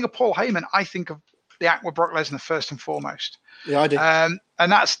 But when I think of Paul Heyman, I think of the act with Brock Lesnar first and foremost. Yeah, I do.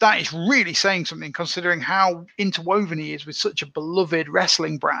 And that is really saying something, considering how interwoven he is with such a beloved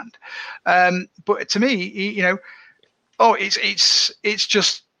wrestling brand. But to me, it's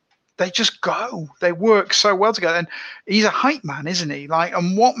just, they just go. They work so well together, and he's a hype man, isn't he?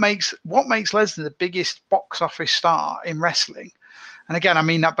 And what makes Lesnar the biggest box office star in wrestling, and again, I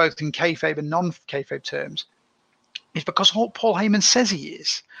mean that both in kayfabe and non-kayfabe terms, is because Paul Heyman says he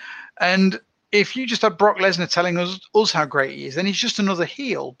is. And if you just have Brock Lesnar telling us how great he is, then he's just another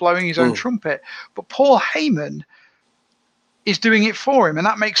heel blowing his own trumpet. But Paul Heyman is doing it for him, and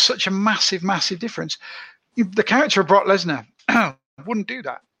that makes such a massive, massive difference. The character of Brock Lesnar wouldn't do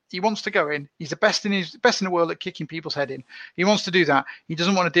that. He wants to go in. He's the best in the world at kicking people's head in. He wants to do that. He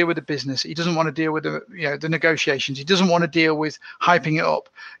doesn't want to deal with the business. He doesn't want to deal with the negotiations. He doesn't want to deal with hyping it up.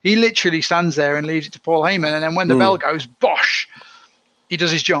 He literally stands there and leaves it to Paul Heyman. And then when the bell goes, bosh, he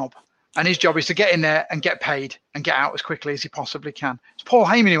does his job. And his job is to get in there and get paid and get out as quickly as he possibly can. It's Paul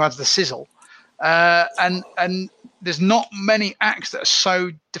Heyman who adds the sizzle. And there's not many acts that are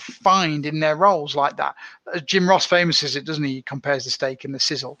so defined in their roles like that. Jim Ross famous says it, doesn't he? He compares the steak and the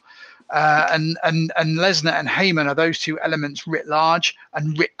sizzle. And Lesnar and Heyman are those two elements writ large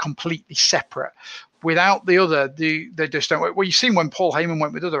and writ completely separate. Without the other, they just don't work. Well, you've seen when Paul Heyman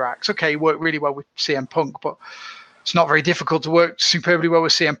went with other acts. Okay, he worked really well with CM Punk, but it's not very difficult to work superbly well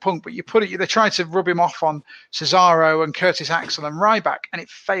with CM Punk. But they tried to rub him off on Cesaro and Curtis Axel and Ryback, and it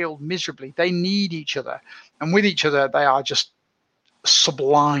failed miserably. They need each other, and with each other, they are just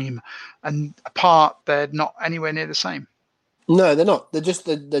sublime. And apart, they're not anywhere near the same. No, they're not. They're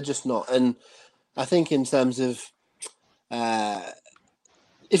just not. And I think in terms of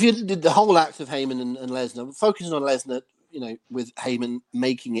if you did the whole act of Heyman and Lesnar, focusing on Lesnar, with Heyman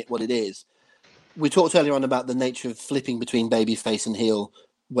making it what it is. We talked earlier on about the nature of flipping between babyface and heel,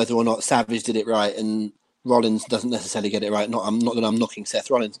 whether or not Savage did it right, and Rollins doesn't necessarily get it right. Not that I'm knocking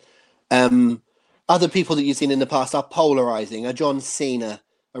Seth Rollins. Other people that you've seen in the past are polarizing. A John Cena,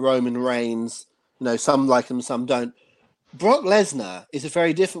 a Roman Reigns. Some like them, some don't. Brock Lesnar is a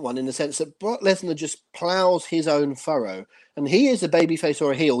very different one in the sense that Brock Lesnar just plows his own furrow, and he is a babyface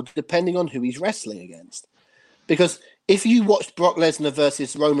or a heel depending on who he's wrestling against. Because if you watched Brock Lesnar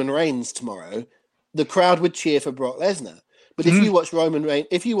versus Roman Reigns tomorrow, the crowd would cheer for Brock Lesnar. But if you watch Brock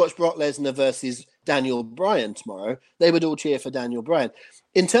Lesnar versus Daniel Bryan tomorrow, they would all cheer for Daniel Bryan.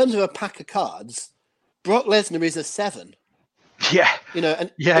 In terms of a pack of cards, Brock Lesnar is a 7. Yeah.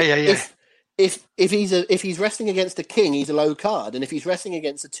 If he's wrestling against a king, he's a low card, and if he's wrestling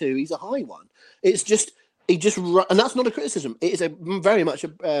against a 2, he's a high one. It's just and that's not a criticism. It is very much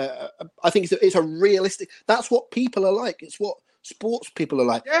I think it's a realistic. That's what people are like. It's what sports people are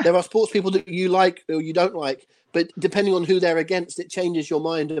like. Yeah. There are sports people that you like or you don't like, but depending on who they're against, it changes your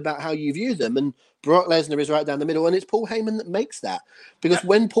mind about how you view them. And Brock Lesnar is right down the middle, and it's Paul Heyman that makes that. Because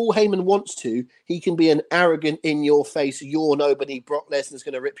when Paul Heyman wants to, he can be an arrogant, in-your-face, you're nobody, Brock Lesnar's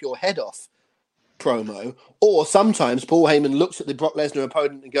going to rip your head off promo. Or sometimes Paul Heyman looks at the Brock Lesnar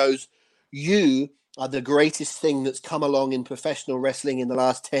opponent and goes, you are the greatest thing that's come along in professional wrestling in the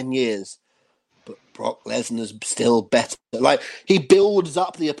last 10 years. But Brock Lesnar's still better. Like, he builds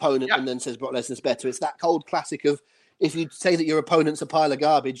up the opponent and then says Brock Lesnar's better. It's that cold classic of, if you say that your opponent's a pile of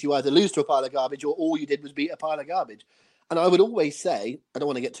garbage, you either lose to a pile of garbage or all you did was beat a pile of garbage. And I would always say, I don't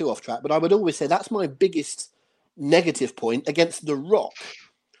want to get too off track, but I would always say that's my biggest negative point against The Rock.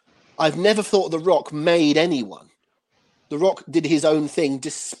 I've never thought The Rock made anyone. The Rock did his own thing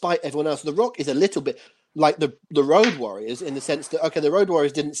despite everyone else. The Rock is a little bit like the Road Warriors in the sense that, okay, the Road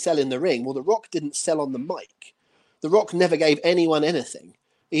Warriors didn't sell in the ring. Well, The Rock didn't sell on the mic. The Rock never gave anyone anything.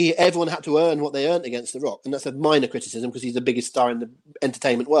 Everyone had to earn what they earned against The Rock. And that's a minor criticism because he's the biggest star in the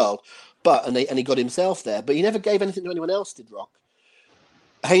entertainment world. And he got himself there. But he never gave anything to anyone else, did Rock.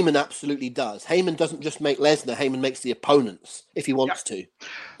 Heyman absolutely does. Heyman doesn't just make Lesnar. Heyman makes the opponents if he wants to.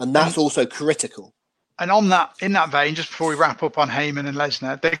 And that's also critical. And in that vein, just before we wrap up on Heyman and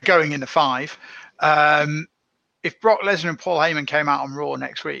Lesnar, they're going into 5. If Brock Lesnar and Paul Heyman came out on Raw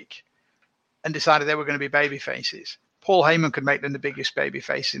next week and decided they were going to be baby faces, Paul Heyman could make them the biggest baby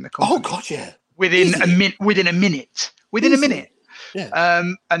face in the company. Oh God, yeah. Within a minute. Yeah.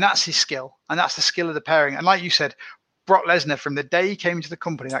 And that's his skill, and that's the skill of the pairing. And like you said, Brock Lesnar, from the day he came into the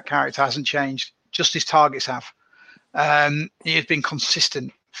company, that character hasn't changed. Just his targets have. He has been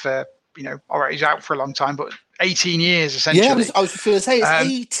consistent for, all right, he's out for a long time, but 18 years essentially. Yeah, I was going to say, it's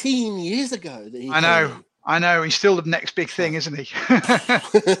 18 years ago that he I know. He's still the next big thing, isn't he?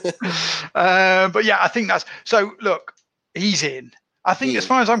 But yeah, I think that's so. Look, he's in. I think, as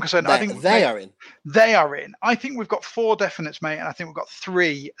far as I'm concerned, I think they are in. They are in. I think we've got 4 definites, mate, and I think we've got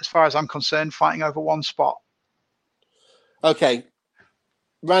 3, as far as I'm concerned, fighting over one spot. Okay,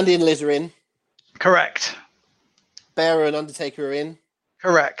 Randy and Liz are in. Correct. Bearer and Undertaker are in.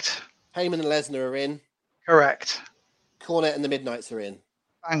 Correct. Heyman and Lesnar are in. Correct. Cornette and the Midnights are in.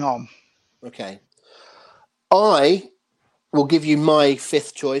 Hang on. Okay. I will give you my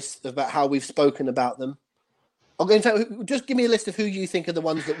 5th choice about how we've spoken about them. Okay, in fact, just give me a list of who you think are the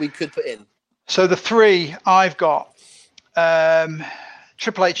ones that we could put in. So the 3 I've got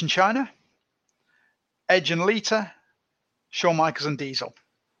Triple H and China, Edge and Lita, Shawn Michaels and Diesel.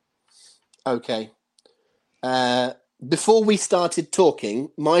 Okay. Before we started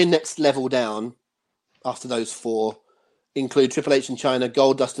talking, my next level down after those 4 include Triple H and China,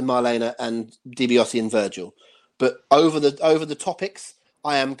 Goldust and Marlena, and DiBiase and Virgil. But over the topics,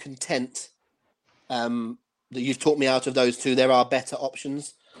 I am content that you've talked me out of those 2. There are better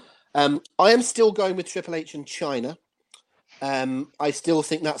options. I am still going with Triple H and China. I still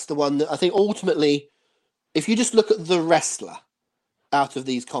think that's the one that I think ultimately, if you just look at the wrestler out of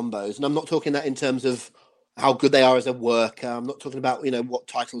these combos, and I'm not talking that in terms of how good they are as a worker, I'm not talking about what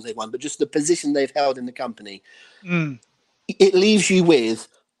titles they've won, but just the position they've held in the company. It leaves you with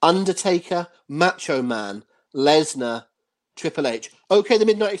Undertaker, Macho Man, Lesnar, Triple H. Okay, the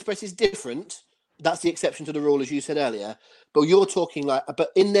Midnight Express is different. That's the exception to the rule, as you said earlier. But you're talking but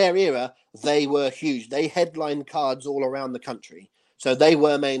in their era, they were huge. They headlined cards all around the country. So they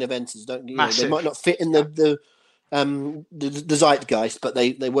were main eventers. They might not fit in the zeitgeist, but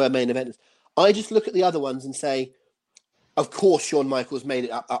they were main eventers. I just look at the other ones and say, of course, Shawn Michaels made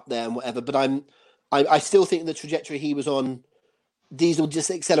it up there and whatever, but I still think the trajectory he was on, Diesel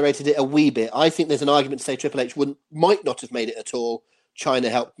just accelerated it a wee bit. I think there's an argument to say Triple H might not have made it at all. China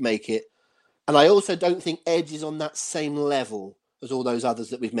helped make it. And I also don't think Edge is on that same level as all those others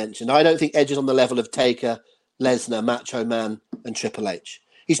that we've mentioned. I don't think Edge is on the level of Taker, Lesnar, Macho Man, and Triple H.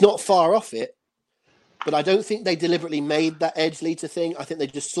 He's not far off it, but I don't think they deliberately made that Edge Lita thing. I think they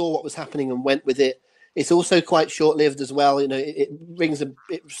just saw what was happening and went with it. It's also quite short-lived as well. It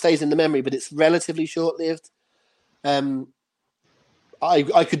stays in the memory, but it's relatively short-lived. I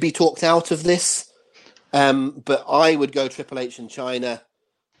could be talked out of this, but I would go Triple H and China.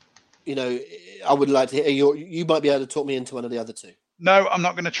 I would like to hear you might be able to talk me into one of the other 2. No, I'm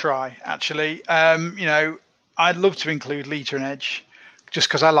not going to try, actually. I'd love to include Lita and Edge, just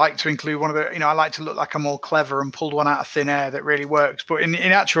because I like to include one of the, I like to look like I'm all clever and pulled one out of thin air that really works. But in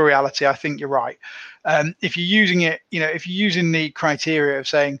actual reality, I think you're right. If you're using it, if you're using the criteria of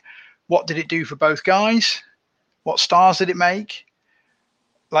saying, what did it do for both guys? What stars did it make?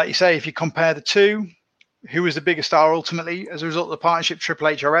 Like you say, if you compare the 2, who was the biggest star ultimately as a result of the partnership, Triple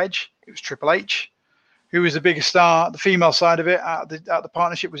H or Edge? It was Triple H. Who was the biggest star, the female side of it, out the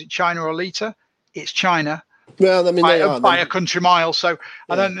partnership? Was it China or Lita? It's China. Well, I mean, by a country mile. So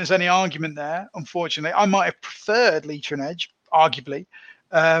I don't think there's any argument there, unfortunately. I might have preferred Lita and Edge, arguably.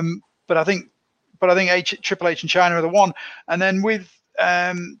 But I think Triple H and China are the one. And then with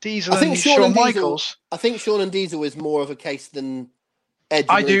Diesel and Shawn Michaels. I think Shawn and Diesel is more of a case than edge.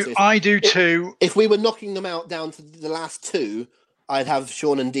 I do too. If we were knocking them out down to the last two, I'd have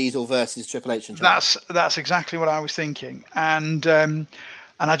Shawn and Diesel versus Triple H and China. That's exactly what I was thinking, and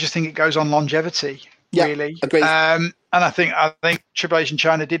I just think it goes on longevity, really. Agreed. And I think Triple H and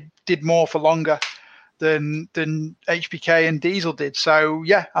China did more for longer than HBK and Diesel did. So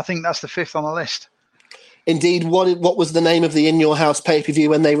yeah, I think that's the fifth on the list. Indeed. What was the name of the In Your House pay-per-view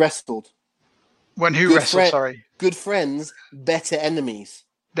when they wrestled? When who wrestled? Sorry. Good friends, better enemies.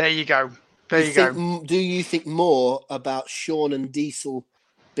 There you go. Do you think more about Shawn and Diesel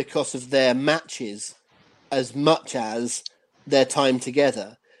because of their matches as much as their time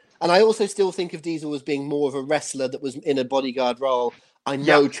together? And I also still think of Diesel as being more of a wrestler that was in a bodyguard role. I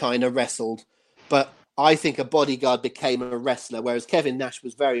know China wrestled, but I think a bodyguard became a wrestler, whereas Kevin Nash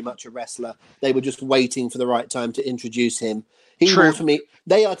was very much a wrestler. They were just waiting for the right time to introduce him.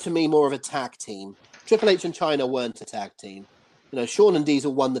 They are to me more of a tag team. Triple H and China weren't a tag team. Shawn and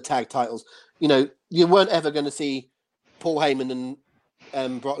Diesel won the tag titles. You weren't ever going to see Paul Heyman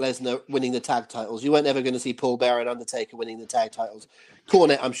and Brock Lesnar winning the tag titles. You weren't ever going to see Paul Bearer and Undertaker winning the tag titles.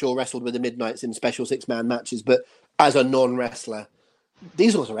 Cornette, I'm sure, wrestled with the Midnights in special 6-man matches, but as a non-wrestler,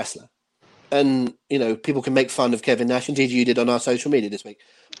 Diesel was a wrestler. And, people can make fun of Kevin Nash, and you did on our social media this week.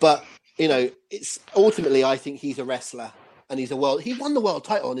 But, it's ultimately, I think he's a wrestler, and he won the world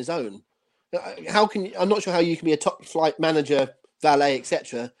title on his own. I'm not sure how you can be a top flight manager, valet,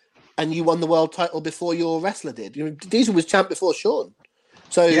 etc., and you won the world title before your wrestler did. Diesel was champ before Shawn.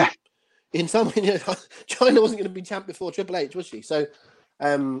 So in some way, China wasn't going to be champ before Triple H, was she? So,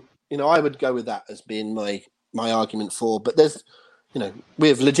 I would go with that as being my argument for. But there's, we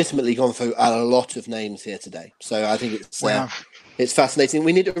have legitimately gone through a lot of names here today. So I think it's fascinating.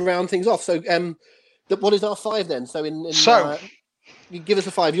 We need to round things off. So, what is our 5 then? So you give us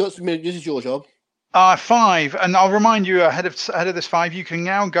a 5. This is your job. 5, and I'll remind you ahead of this 5, you can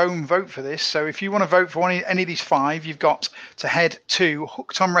now go and vote for this. So if you want to vote for any of these 5, you've got to head to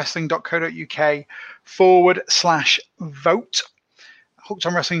hookedonwrestling.co.uk/vote.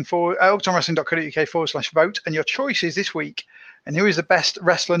 hookedonwrestling.co.uk/vote, and your choices this week, and who is the best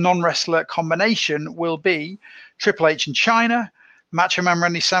wrestler non-wrestler combination, will be Triple H and China, Macho Man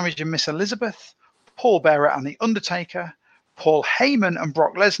Randy Savage and Miss Elizabeth, Paul Bearer and The Undertaker, Paul Heyman and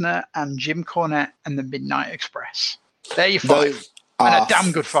Brock Lesnar, and Jim Cornette and the Midnight Express. There you 5. And a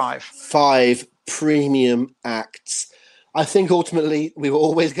damn good 5. 5 premium acts. I think ultimately we were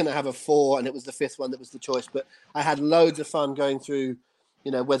always going to have a 4, and it was the 5th one that was the choice. But I had loads of fun going through,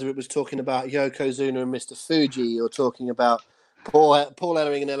 whether it was talking about Yokozuna and Mr. Fuji, or talking about Paul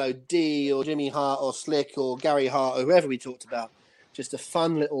Ellering and LOD, or Jimmy Hart, or Slick, or Gary Hart, or whoever we talked about. Just a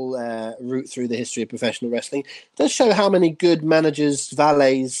fun little route through the history of professional wrestling. It does show how many good managers,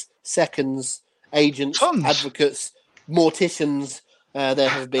 valets, seconds, agents, advocates, morticians there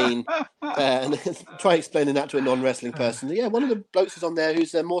have been. And try explaining that to a non-wrestling person. Yeah, one of the blokes is on there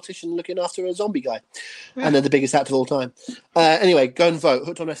who's a mortician looking after a zombie guy. Yeah. And they're the biggest act of all time. Anyway, go and vote.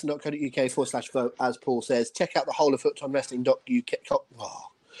 hookedonwrestling.co.uk/vote, as Paul says. Check out the whole of hookedonwrestling.uk. Oh,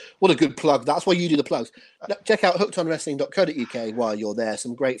 what a good plug. That's why you do the plugs. Check out hookedonwrestling.co.uk while you're there.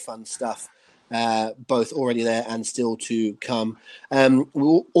 Some great fun stuff, both already there and still to come.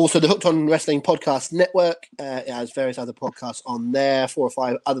 Also, the Hooked on Wrestling Podcast Network has various other podcasts on there, 4 or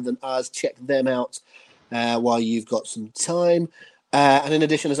 5 other than ours. Check them out while you've got some time. And in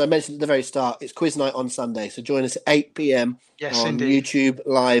addition, as I mentioned at the very start, it's quiz night on Sunday. So join us at 8 p.m. on YouTube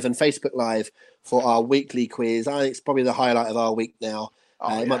Live and Facebook Live for our weekly quiz. I think it's probably the highlight of our week now.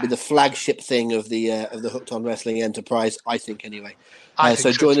 It might be the flagship thing of the Hooked on Wrestling enterprise, I think, anyway.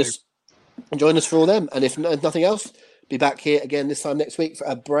 So join us for all them. And if nothing else, be back here again this time next week for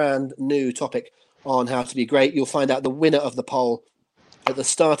a brand new topic on how to be great. You'll find out the winner of the poll at the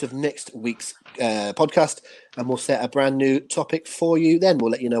start of next week's podcast, and we'll set a brand new topic for you then. We'll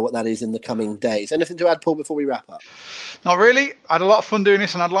let you know what that is in the coming days. Anything to add, Paul, before we wrap up? Not really. I had a lot of fun doing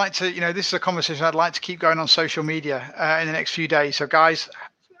this, and I'd like to, this is a conversation I'd like to keep going on social media in the next few days. So guys,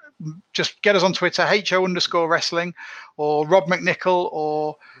 just get us on Twitter, HO_wrestling, or Rob McNichol,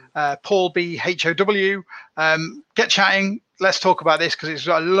 or Paul B HOW. Get chatting. Let's talk about this, because it's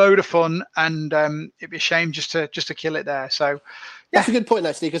a load of fun, and it'd be a shame just to kill it there. So that's a good point,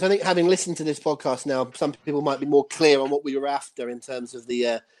 actually, because I think having listened to this podcast now, some people might be more clear on what we were after in terms of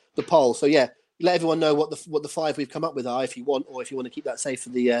the poll. So yeah, let everyone know what the 5 we've come up with are, if you want, or if you want to keep that safe for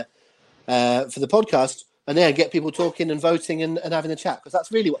the podcast, and then get people talking and voting and having a chat, because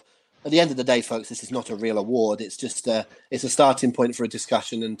that's really what. At the end of the day, folks, this is not a real award. It's just it's a starting point for a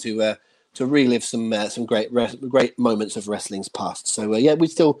discussion and to relive some great moments of wrestling's past. So we'd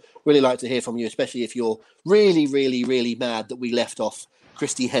still really like to hear from you, especially if you're really, really, really mad that we left off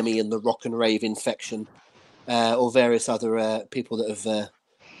Christy Hemme and the Rock and Rave Infection, or various other people that have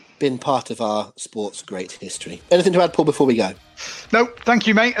been part of our sport's great history. Anything to add, Paul, before we go? No, thank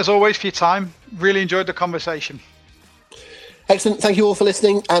you, mate, as always, for your time. Really enjoyed the conversation. Excellent. Thank you all for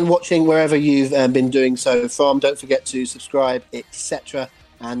listening and watching wherever you've been doing so from. Don't forget to subscribe, etc.,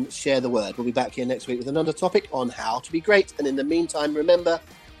 and share the word. We'll be back here next week with another topic on how to be great. And in the meantime, remember,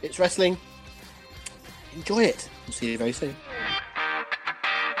 it's wrestling. Enjoy it. We'll see you very soon.